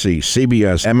 NBC,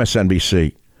 CBS,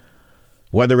 MSNBC,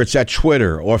 whether it's at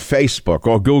Twitter or Facebook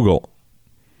or Google.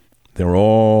 They're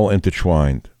all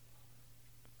intertwined.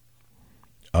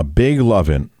 A big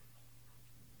love-in.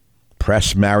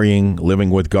 Press marrying, living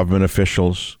with government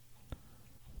officials.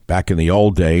 Back in the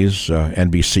old days,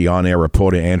 NBC on-air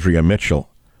reporter Andrea Mitchell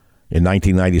in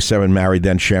 1997 married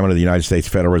then Chairman of the United States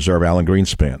Federal Reserve, Alan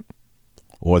Greenspan.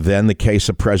 Or then the case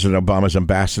of President Obama's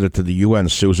ambassador to the UN,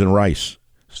 Susan Rice,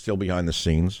 still behind the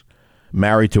scenes,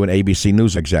 married to an ABC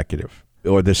News executive.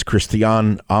 Or this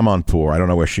Christiane Amanpour, I don't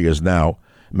know where she is now,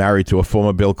 married to a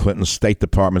former Bill Clinton State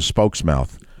Department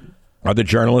spokesmouth. Other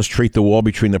journalists treat the wall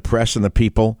between the press and the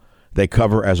people they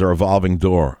cover as a revolving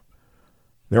door.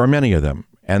 There are many of them,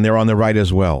 and they're on the right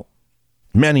as well.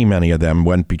 Many, many of them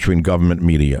went between government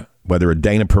media. Whether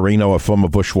Dana Perino, a former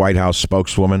Bush White House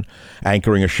spokeswoman,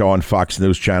 anchoring a show on Fox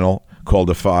News Channel called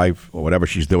The Five, or whatever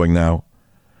she's doing now,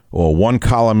 or one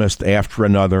columnist after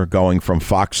another going from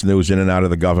Fox News in and out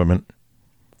of the government,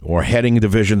 or heading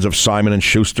divisions of Simon &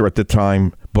 Schuster at the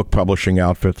time, book publishing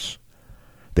outfits.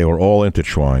 They were all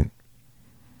intertwined.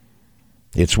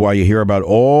 It's why you hear about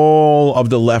all of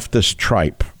the leftist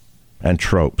tripe and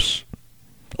tropes,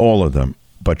 all of them,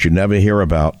 but you never hear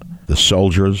about the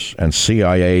soldiers and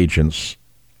CIA agents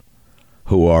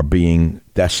who are being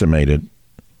decimated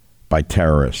by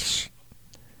terrorists.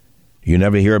 You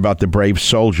never hear about the brave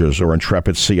soldiers or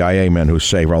intrepid CIA men who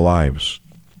save our lives.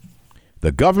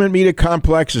 The government media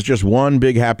complex is just one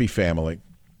big happy family,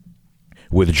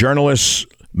 with journalists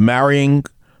marrying,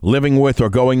 living with, or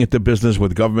going into business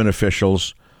with government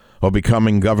officials or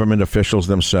becoming government officials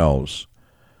themselves.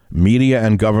 Media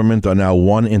and government are now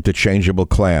one interchangeable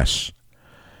class.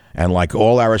 And like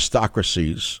all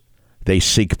aristocracies, they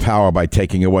seek power by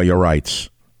taking away your rights.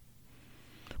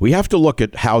 We have to look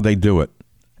at how they do it.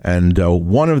 And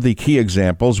one of the key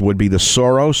examples would be the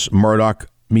Soros-Murdoch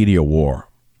media war.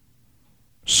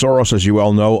 Soros, as you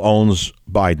all know, owns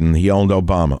Biden. He owned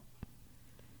Obama.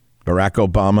 Barack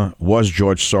Obama was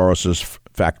George Soros's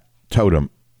factotum.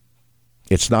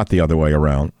 It's not the other way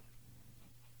around.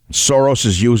 Soros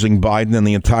is using Biden and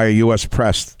the entire U.S.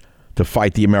 press to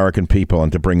fight the American people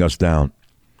and to bring us down.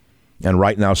 And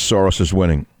right now, Soros is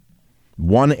winning.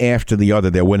 One after the other,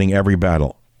 they're winning every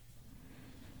battle.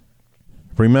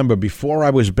 Remember, before I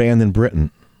was banned in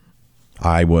Britain,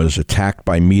 I was attacked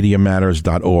by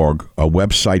MediaMatters.org, a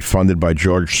website funded by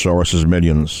George Soros's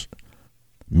millions.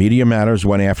 Media Matters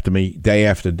went after me day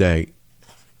after day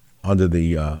under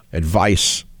the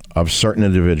advice of certain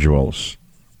individuals.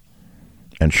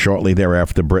 And shortly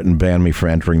thereafter, Britain banned me for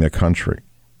entering their country.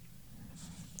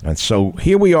 And so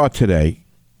here we are today,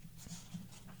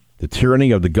 the tyranny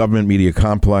of the government media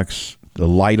complex, the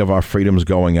light of our freedoms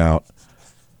going out.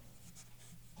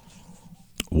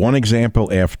 One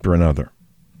example after another.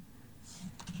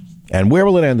 And where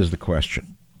will it end is the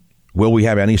question. Will we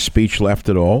have any speech left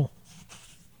at all?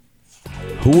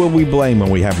 Who will we blame when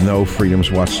we have no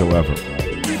freedoms whatsoever?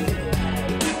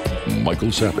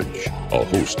 Michael Savage, a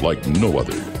host like no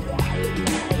other.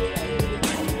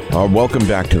 Welcome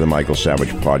back to the Michael Savage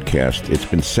Podcast. It's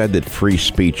been said that free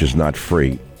speech is not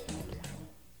free,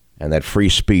 and that free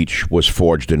speech was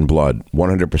forged in blood.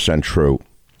 100% true.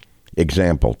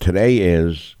 Example, today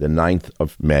is the 9th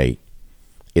of May.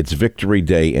 It's Victory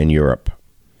Day in Europe,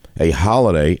 a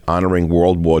holiday honoring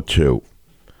World War II.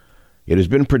 It has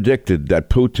been predicted that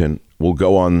Putin will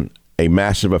go on a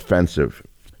massive offensive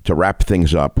to wrap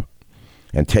things up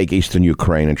and take eastern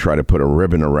Ukraine and try to put a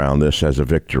ribbon around this as a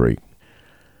victory.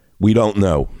 We don't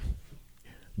know.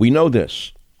 We know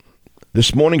this.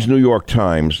 This morning's New York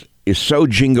Times is so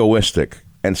jingoistic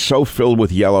and so filled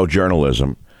with yellow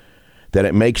journalism that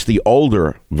it makes the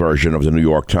older version of the New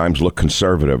York Times look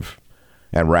conservative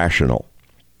and rational.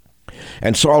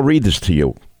 And so I'll read this to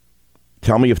you.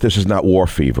 Tell me if this is not war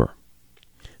fever.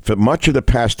 For much of the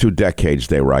past 2 decades,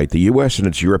 they write, the U.S. and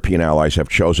its European allies have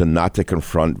chosen not to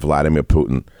confront Vladimir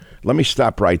Putin. Let me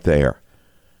stop right there.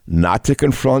 Not to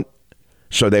confront?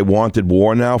 So they wanted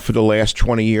war now for the last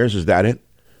 20 years? Is that it?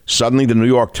 Suddenly the New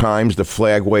York Times, the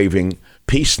flag-waving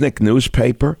peacenik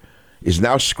newspaper, is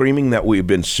now screaming that we've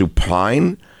been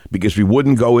supine because we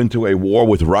wouldn't go into a war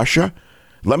with Russia?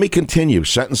 Let me continue,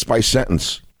 sentence by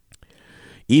sentence.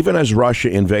 Even as Russia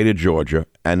invaded Georgia,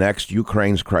 annexed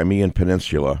Ukraine's Crimean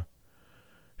Peninsula,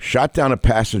 shot down a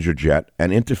passenger jet,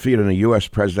 and interfered in a U.S.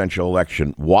 presidential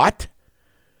election, what?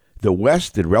 The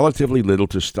West did relatively little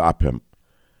to stop him.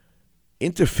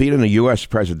 Interfered in a U.S.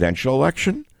 presidential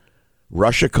election?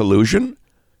 Russia collusion?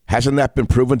 Hasn't that been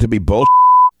proven to be bullshit?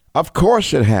 Of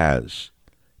course it has.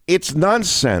 It's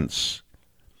nonsense.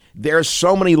 There are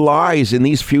so many lies in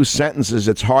these few sentences,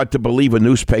 it's hard to believe a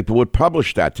newspaper would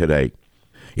publish that today.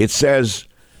 It says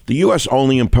the U.S.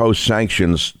 only imposed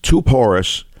sanctions too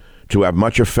porous to have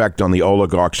much effect on the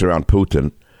oligarchs around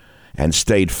Putin and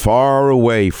stayed far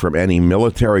away from any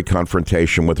military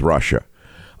confrontation with Russia.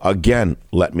 Again,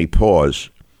 let me pause.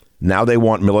 Now they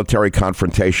want military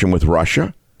confrontation with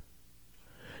Russia?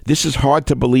 This is hard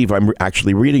to believe I'm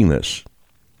actually reading this.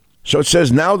 So it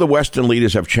says now the Western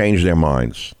leaders have changed their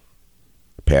minds.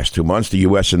 Past 2 months, the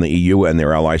U.S. and the EU and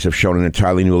their allies have shown an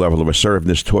entirely new level of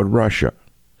assertiveness toward Russia,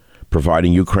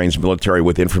 providing Ukraine's military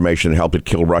with information to help it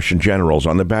kill Russian generals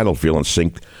on the battlefield and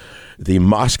sink the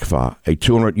Moskva, a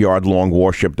 200-yard-long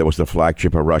warship that was the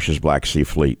flagship of Russia's Black Sea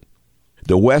Fleet.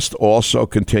 The West also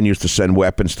continues to send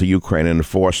weapons to Ukraine and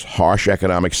enforce harsh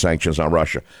economic sanctions on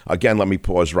Russia. Again, let me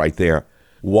pause right there.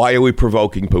 Why are we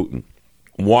provoking Putin?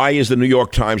 Why is the New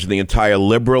York Times and the entire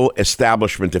liberal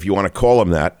establishment, if you want to call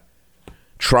them that,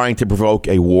 trying to provoke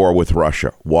a war with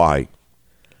Russia? Why?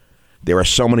 There are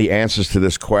so many answers to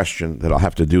this question that I'll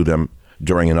have to do them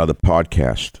during another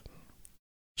podcast.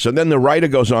 So then the writer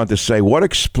goes on to say, what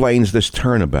explains this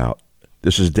turnabout?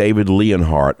 This is David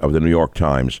Leonhardt of the New York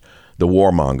Times, the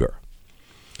warmonger.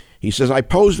 He says, I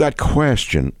posed that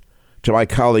question to my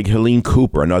colleague Helene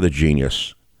Cooper, another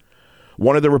genius.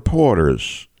 One of the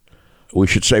reporters, we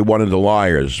should say one of the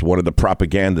liars, one of the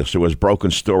propagandists who has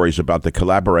broken stories about the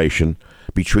collaboration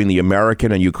between the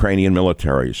American and Ukrainian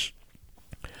militaries.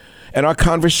 And our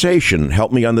conversation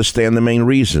helped me understand the main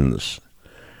reasons.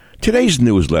 Today's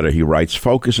newsletter, he writes,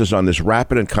 focuses on this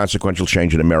rapid and consequential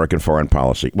change in American foreign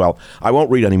policy. Well, I won't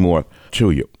read any more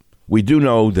to you. We do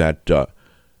know that the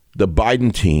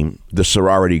Biden team, the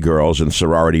sorority girls and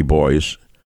sorority boys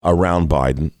around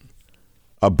Biden,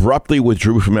 abruptly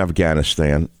withdrew from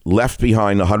Afghanistan, left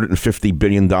behind $150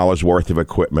 billion worth of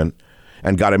equipment,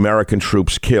 and got American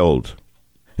troops killed.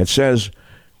 It says,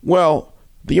 well,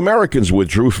 the Americans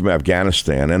withdrew from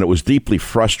Afghanistan, and it was deeply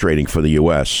frustrating for the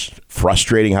U.S.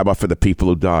 Frustrating? How about for the people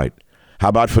who died? How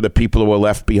about for the people who were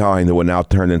left behind who were now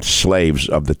turned into slaves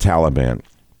of the Taliban?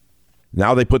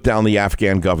 Now they put down the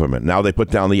Afghan government. Now they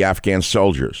put down the Afghan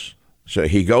soldiers. So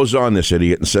he goes on, this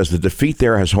idiot, and says the defeat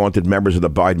there has haunted members of the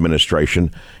Biden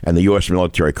administration and the U.S.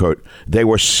 military. Quote, they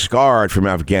were scarred from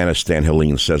Afghanistan,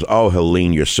 Helene says. Oh,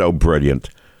 Helene, you're so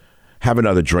brilliant. Have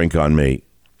another drink on me.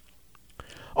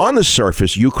 On the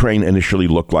surface, Ukraine initially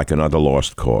looked like another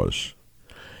lost cause.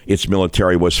 Its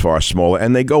military was far smaller,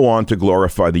 and they go on to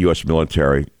glorify the U.S.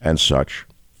 military and such.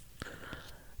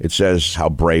 It says how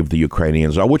brave the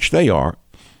Ukrainians are, which they are.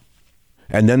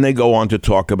 And then they go on to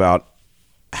talk about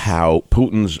how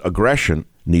Putin's aggression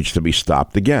needs to be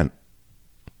stopped again.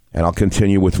 And I'll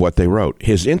continue with what they wrote.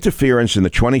 His interference in the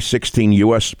 2016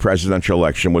 U.S. presidential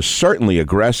election was certainly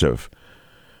aggressive,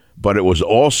 but it was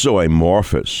also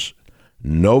amorphous.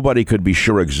 Nobody could be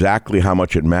sure exactly how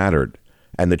much it mattered,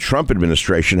 and the Trump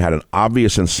administration had an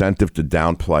obvious incentive to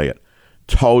downplay it.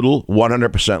 Total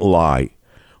 100% lie.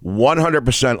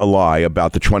 100% a lie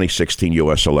about the 2016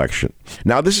 U.S. election.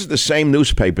 Now, this is the same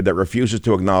newspaper that refuses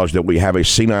to acknowledge that we have a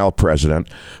senile president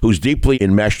who's deeply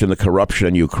enmeshed in the corruption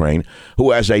in Ukraine,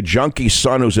 who has a junkie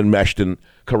son who's enmeshed in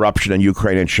corruption in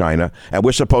Ukraine and China, and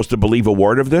we're supposed to believe a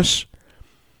word of this?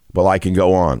 Well, I can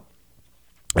go on.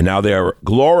 And now they're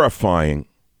glorifying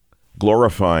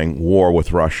war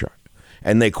with Russia.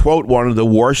 And they quote one of the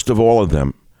worst of all of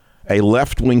them, a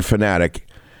left-wing fanatic,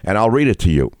 and I'll read it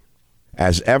to you.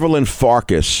 As Evelyn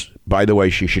Farkas, by the way,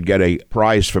 she should get a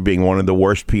prize for being one of the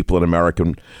worst people in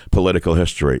American political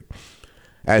history.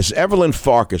 As Evelyn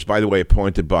Farkas, by the way,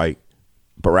 appointed by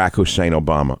Barack Hussein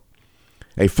Obama,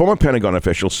 a former Pentagon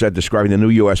official said, describing the new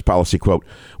U.S. policy, quote,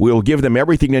 we will give them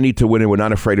everything they need to win, and we're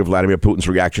not afraid of Vladimir Putin's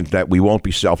reaction to that. We won't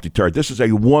be self-deterred. This is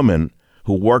a woman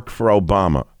who worked for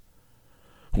Obama,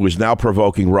 who is now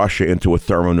provoking Russia into a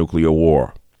thermonuclear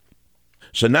war.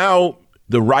 So now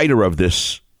the writer of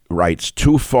this writes,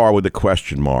 too far with a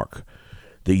question mark.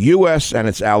 The U.S. and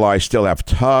its allies still have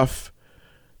tough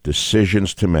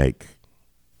decisions to make.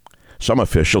 Some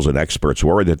officials and experts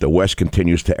worry that the West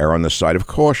continues to err on the side of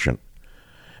caution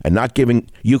and not giving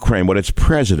Ukraine what its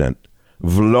president,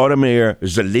 Volodymyr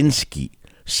Zelensky,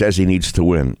 says he needs to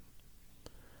win.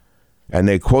 And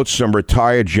they quote some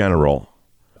retired general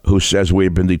who says we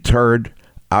have been deterred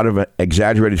out of an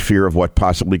exaggerated fear of what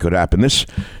possibly could happen. This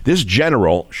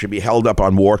general should be held up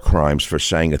on war crimes for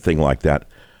saying a thing like that.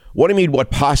 What do you mean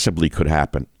what possibly could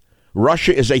happen?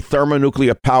 Russia is a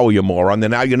thermonuclear power, you moron. They're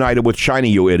now united with China,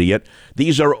 you idiot.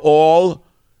 These are all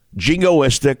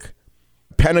jingoistic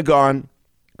Pentagon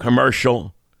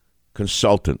commercial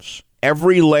consultants.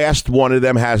 Every last one of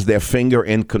them has their finger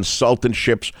in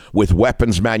consultantships with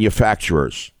weapons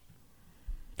manufacturers.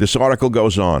 This article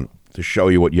goes on to show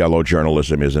you what yellow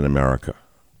journalism is in America.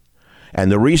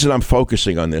 And the reason I'm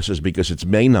focusing on this is because it's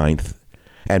May 9th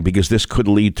and because this could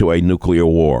lead to a nuclear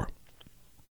war.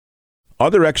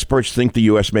 Other experts think the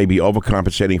U.S. may be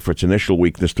overcompensating for its initial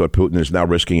weakness toward Putin and is now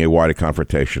risking a wider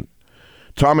confrontation.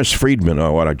 Thomas Friedman,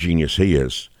 oh, what a genius he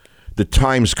is, the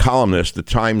Times columnist, the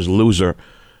Times loser,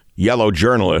 yellow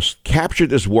journalist, captured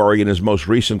this worry in his most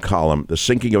recent column, The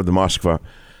Sinking of the Moskva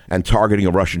and Targeting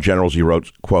of Russian Generals. He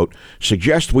wrote, quote,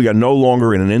 suggest we are no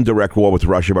longer in an indirect war with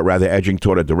Russia, but rather edging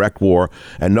toward a direct war,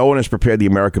 and no one has prepared the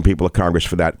American people of Congress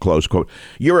for that, close quote.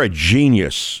 You're a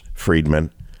genius,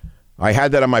 Friedman. I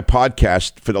had that on my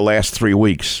podcast for the last 3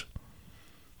 weeks.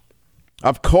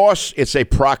 Of course, it's a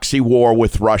proxy war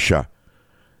with Russia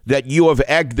that you have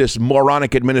egged this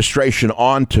moronic administration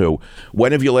onto.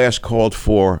 When have you last called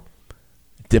for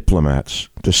diplomats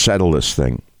to settle this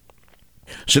thing?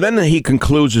 So then he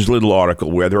concludes his little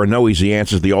article where there are no easy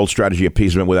answers. The old strategy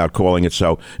appeasement without calling it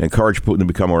so encouraged Putin to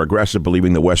become more aggressive,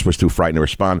 believing the West was too frightened to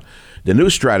respond. The new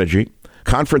strategy,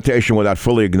 confrontation without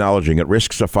fully acknowledging it,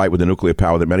 risks a fight with the nuclear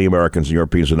power that many Americans and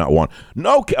Europeans do not want.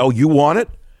 No, oh, you want it?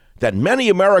 That many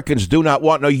Americans do not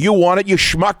want. No, you want it, you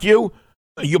schmuck, you?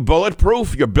 You're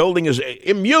bulletproof? Your building is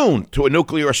immune to a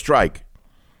nuclear strike.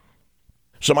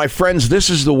 So, my friends, this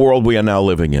is the world we are now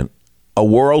living in. A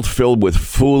world filled with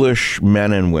foolish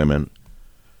men and women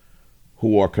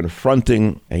who are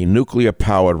confronting a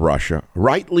nuclear-powered Russia,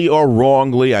 rightly or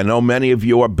wrongly. I know many of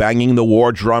you are banging the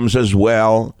war drums as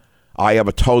well. I have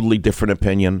a totally different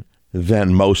opinion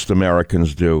than most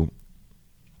Americans do.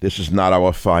 This is not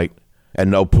our fight.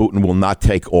 And no, Putin will not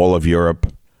take all of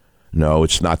Europe. No,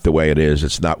 it's not the way it is.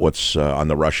 It's not what's on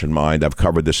the Russian mind. I've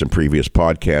covered this in previous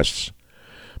podcasts.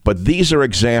 But these are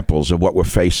examples of what we're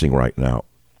facing right now.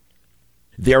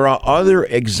 There are other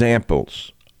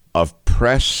examples of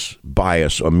press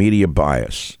bias or media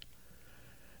bias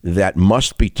that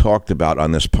must be talked about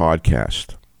on this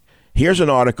podcast. Here's an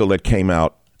article that came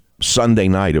out Sunday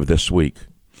night of this week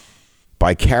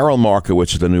by Carol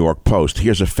Markowitz of the New York Post.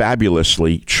 Here's a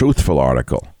fabulously truthful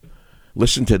article.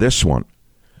 Listen to this one.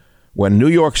 When New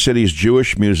York City's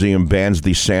Jewish Museum bans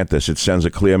DeSantis, it sends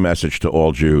a clear message to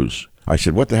all Jews. I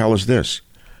said, what the hell is this?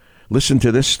 Listen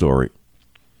to this story.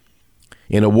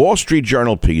 In a Wall Street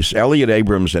Journal piece, Elliot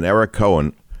Abrams and Eric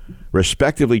Cohen,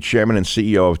 respectively chairman and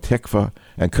CEO of Tikva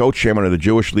and co-chairman of the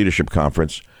Jewish Leadership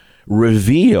Conference,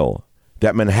 reveal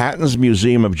that Manhattan's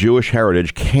Museum of Jewish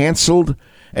Heritage canceled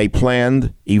a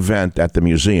planned event at the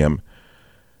museum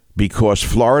because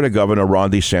Florida Governor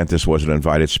Ron DeSantis was an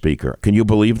invited speaker. Can you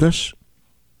believe this?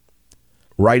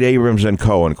 Write Abrams and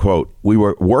Cohen, quote, "We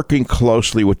were working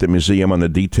closely with the museum on the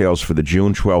details for the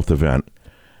June 12th event,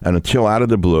 and until out of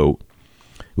the blue,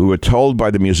 we were told by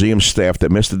the museum staff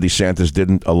that Mr. DeSantis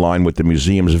didn't align with the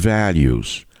museum's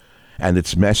values and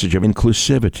its message of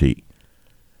inclusivity.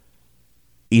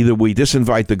 Either we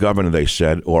disinvite the governor," they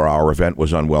said, "or our event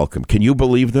was unwelcome." Can you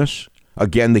believe this?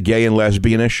 Again, the gay and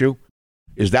lesbian issue.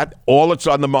 Is that all that's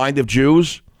on the mind of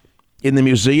Jews in the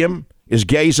museum? Is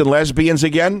gays and lesbians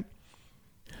again?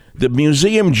 The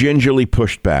museum gingerly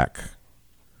pushed back.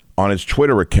 On its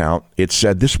Twitter account, it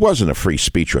said this wasn't a free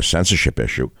speech or censorship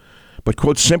issue, but,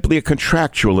 quote, simply a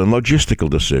contractual and logistical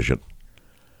decision.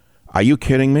 Are you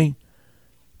kidding me?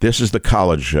 This is the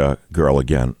college girl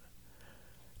again.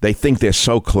 They think they're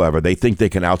so clever. They think they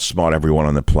can outsmart everyone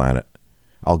on the planet.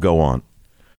 I'll go on.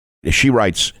 She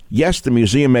writes, "Yes, the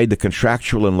museum made the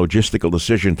contractual and logistical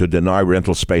decision to deny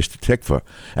rental space to Tikva,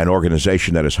 an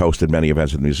organization that has hosted many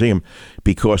events at the museum,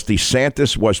 because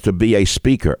DeSantis was to be a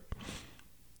speaker.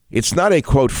 It's not a,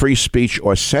 quote, free speech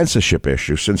or censorship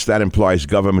issue, since that implies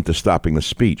government is stopping the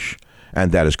speech,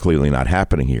 and that is clearly not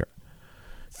happening here.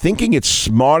 Thinking it's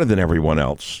smarter than everyone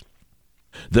else,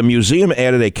 the museum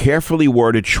added a carefully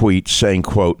worded tweet saying,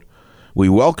 quote, 'We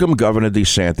welcome Governor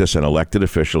DeSantis and elected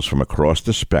officials from across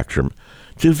the spectrum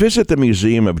to visit the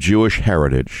Museum of Jewish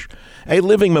Heritage, a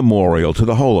living memorial to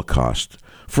the Holocaust,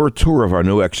 for a tour of our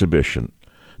new exhibition,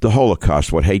 The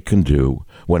Holocaust, What Hate Can Do,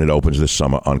 when it opens this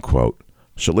summer,' unquote."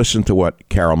 So listen to what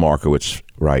Carol Markowitz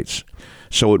writes.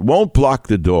 "So it won't block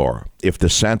the door if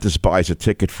DeSantis buys a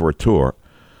ticket for a tour,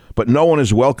 but no one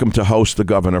is welcome to host the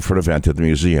governor for an event at the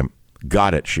museum.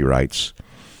 Got it," she writes.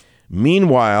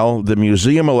 Meanwhile, the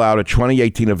museum allowed a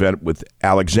 2018 event with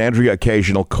Alexandria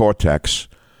Occasional Cortex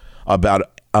about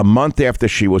a month after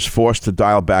she was forced to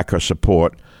dial back her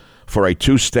support for a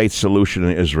two-state solution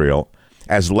in Israel,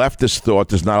 as leftist thought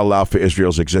does not allow for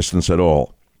Israel's existence at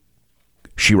all.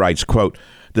 She writes, quote,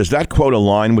 "Does that quote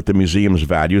align with the museum's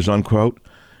values," unquote?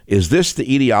 "Is this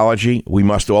the ideology we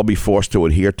must all be forced to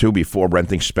adhere to before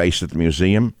renting space at the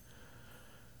museum?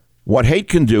 What hate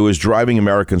can do is driving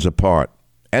Americans apart.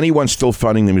 Anyone still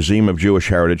funding the Museum of Jewish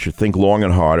Heritage should think long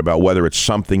and hard about whether it's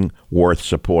something worth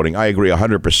supporting." I agree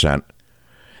 100%.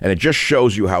 And it just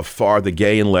shows you how far the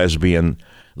gay and lesbian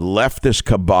leftist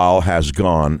cabal has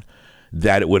gone,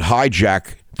 that it would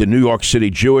hijack the New York City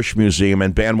Jewish Museum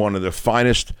and ban one of the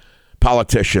finest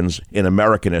politicians in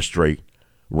American history,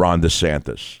 Ron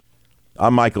DeSantis.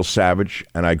 I'm Michael Savage,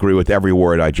 and I agree with every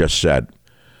word I just said.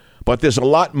 But there's a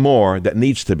lot more that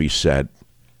needs to be said,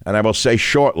 and I will say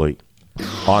shortly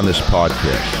on this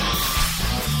podcast.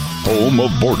 Home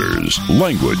of borders,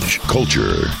 language,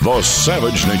 culture, the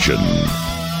Savage Nation.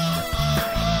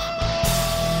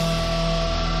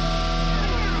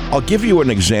 I'll give you an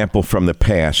example from the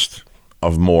past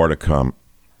of more to come,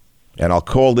 and I'll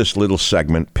call this little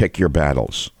segment Pick Your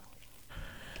Battles.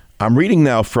 I'm reading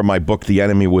now from my book, The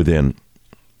Enemy Within,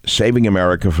 Saving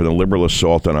America from the Liberal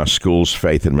Assault on Our Schools,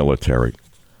 Faith, and Military.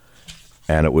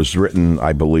 And it was written,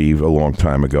 I believe, a long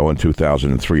time ago, in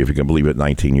 2003, if you can believe it,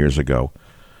 19 years ago.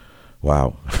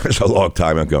 Wow, it's a long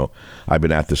time ago. I've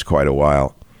been at this quite a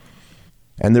while.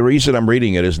 And the reason I'm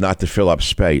reading it is not to fill up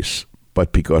space,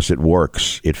 but because it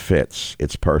works, it fits,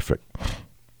 it's perfect.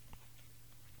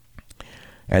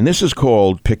 And this is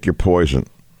called Pick Your Poison.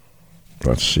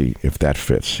 Let's see if that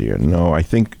fits here. No, I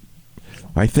think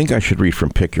I should read from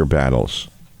Pick Your Battles.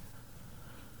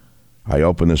 I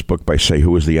open this book by saying,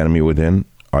 who is the enemy within?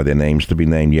 Are there names to be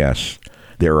named? Yes.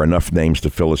 There are enough names to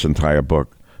fill this entire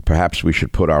book. Perhaps we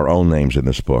should put our own names in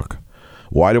this book.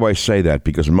 Why do I say that?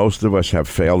 Because most of us have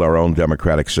failed our own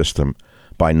democratic system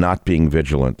by not being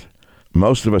vigilant.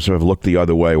 Most of us have looked the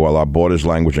other way while our borders,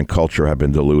 language, and culture have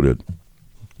been diluted.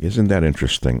 Isn't that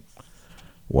interesting?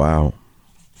 Wow.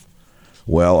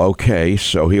 Well, okay,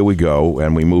 so here we go,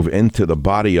 and we move into the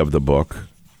body of the book,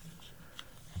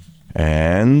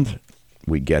 and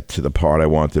we get to the part I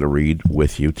wanted to read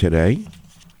with you today.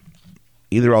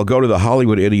 Either I'll go to the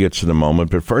Hollywood idiots in a moment,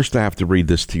 but first I have to read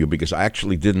this to you because I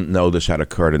actually didn't know this had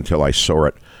occurred until I saw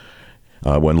it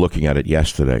when looking at it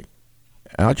yesterday.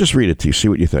 And I'll just read it to you, see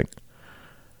what you think.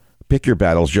 Pick your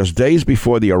battles. Just days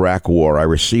before the Iraq War, I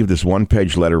received this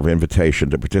one-page letter of invitation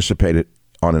to participate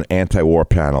on an anti-war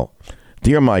panel.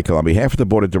 Dear Michael, on behalf of the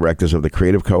Board of Directors of the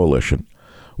Creative Coalition,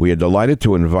 we are delighted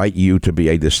to invite you to be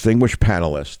a distinguished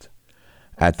panelist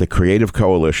at the Creative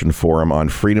Coalition Forum on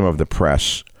Freedom of the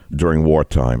Press during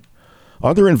wartime.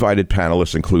 Other invited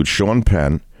panelists include Sean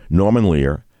Penn, Norman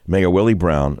Lear, Mayor Willie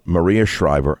Brown, Maria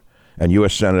Shriver, and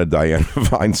U.S. Senator Dianne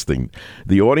Feinstein.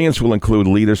 The audience will include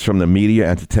leaders from the media,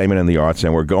 entertainment, and the arts,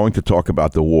 and we're going to talk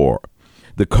about the war.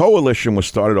 The coalition was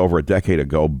started over a decade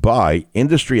ago by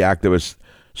industry activists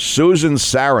Susan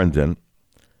Sarandon,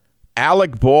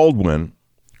 Alec Baldwin,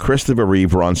 Christopher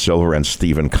Reeve, Ron Silver, and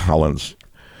Stephen Collins.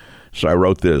 So I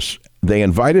wrote this. They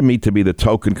invited me to be the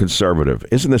token conservative.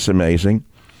 Isn't this amazing?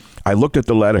 I looked at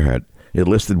the letterhead. It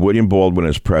listed William Baldwin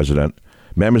as president.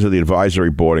 Members of the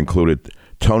advisory board included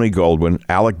Tony Goldwyn,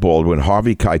 Alec Baldwin,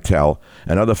 Harvey Keitel,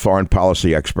 and other foreign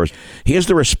policy experts. Here's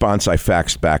the response I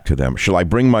faxed back to them. Shall I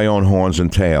bring my own horns and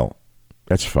tail?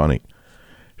 That's funny.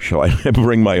 Shall I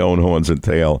bring my own horns and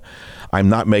tail? I'm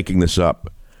not making this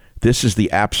up. This is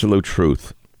the absolute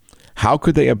truth. How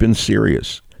could they have been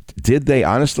serious? Did they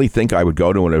honestly think I would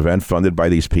go to an event funded by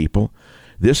these people?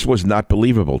 This was not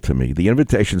believable to me. The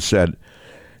invitation said,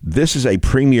 this is a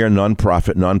premier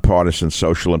nonprofit, nonpartisan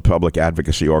social and public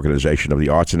advocacy organization of the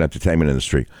arts and entertainment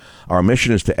industry. Our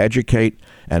mission is to educate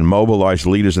and mobilize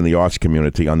leaders in the arts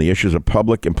community on the issues of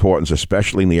public importance,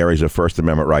 especially in the areas of First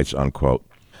Amendment rights, unquote.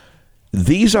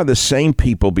 These are the same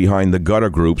people behind the gutter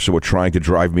groups who were trying to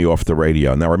drive me off the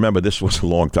radio. Now, remember, this was a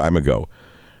long time ago.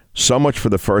 So much for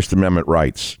the First Amendment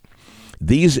rights.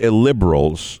 These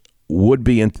illiberal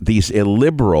would-be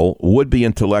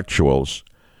intellectuals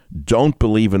don't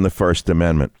believe in the First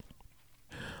Amendment.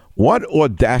 What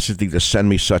audacity to send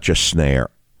me such a snare.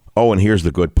 Oh, and here's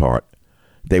the good part.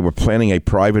 They were planning a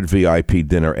private VIP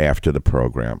dinner after the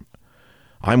program.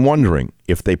 I'm wondering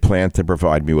if they plan to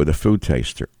provide me with a food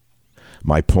taster.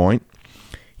 My point,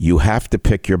 you have to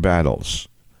pick your battles.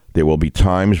 There will be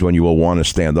times when you will want to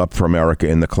stand up for America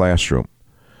in the classroom.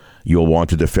 You'll want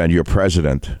to defend your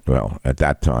president, well, at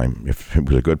that time, if he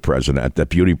was a good president, at the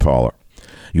beauty parlor.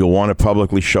 You'll want to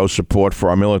publicly show support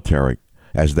for our military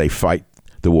as they fight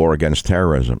the war against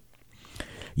terrorism.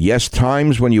 Yes,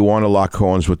 times when you want to lock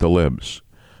horns with the libs,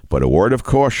 but a word of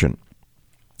caution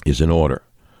is in order.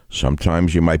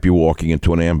 Sometimes you might be walking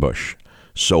into an ambush,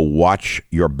 so watch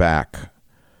your back.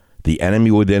 The enemy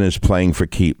within is playing for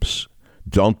keeps.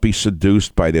 Don't be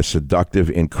seduced by their seductive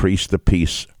increase the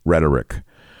peace rhetoric.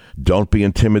 Don't be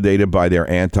intimidated by their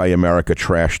anti-America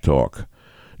trash talk.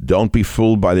 Don't be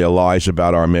fooled by their lies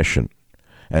about our mission.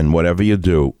 And whatever you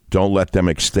do, don't let them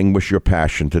extinguish your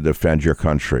passion to defend your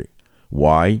country.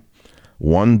 Why?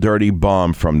 One dirty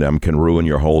bomb from them can ruin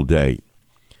your whole day.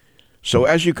 So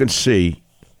as you can see,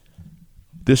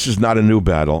 this is not a new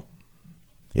battle.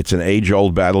 It's an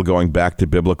age-old battle going back to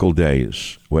biblical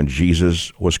days when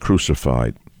Jesus was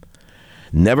crucified.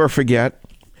 Never forget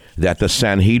that the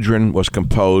Sanhedrin was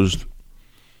composed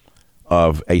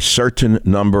of a certain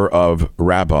number of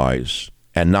rabbis,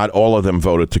 and not all of them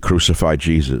voted to crucify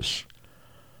Jesus.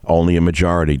 Only a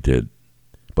majority did.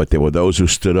 But there were those who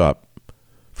stood up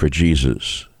for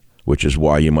Jesus, which is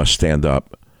why you must stand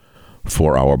up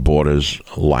for our borders,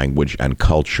 language, and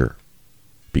culture.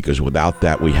 Because without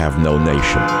that, we have no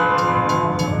nation.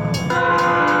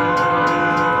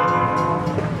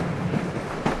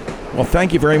 Well,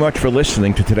 thank you very much for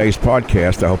listening to today's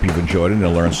podcast. I hope you've enjoyed it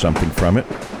and learned something from it.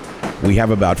 We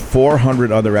have about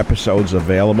 400 other episodes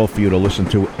available for you to listen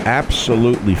to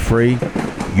absolutely free.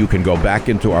 You can go back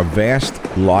into our vast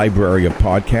library of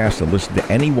podcasts and listen to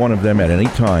any one of them at any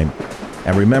time.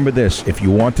 And remember this, if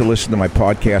you want to listen to my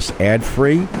podcast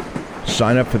ad-free,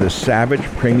 sign up for the Savage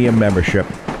Premium membership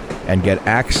and get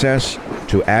access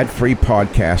to ad-free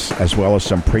podcasts as well as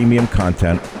some premium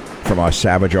content from our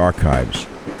Savage archives.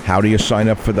 How do you sign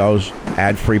up for those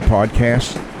ad-free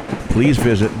podcasts? Please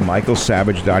visit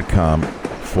michaelsavage.com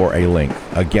for a link.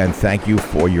 Again, thank you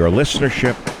for your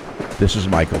listenership. This is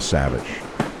Michael Savage.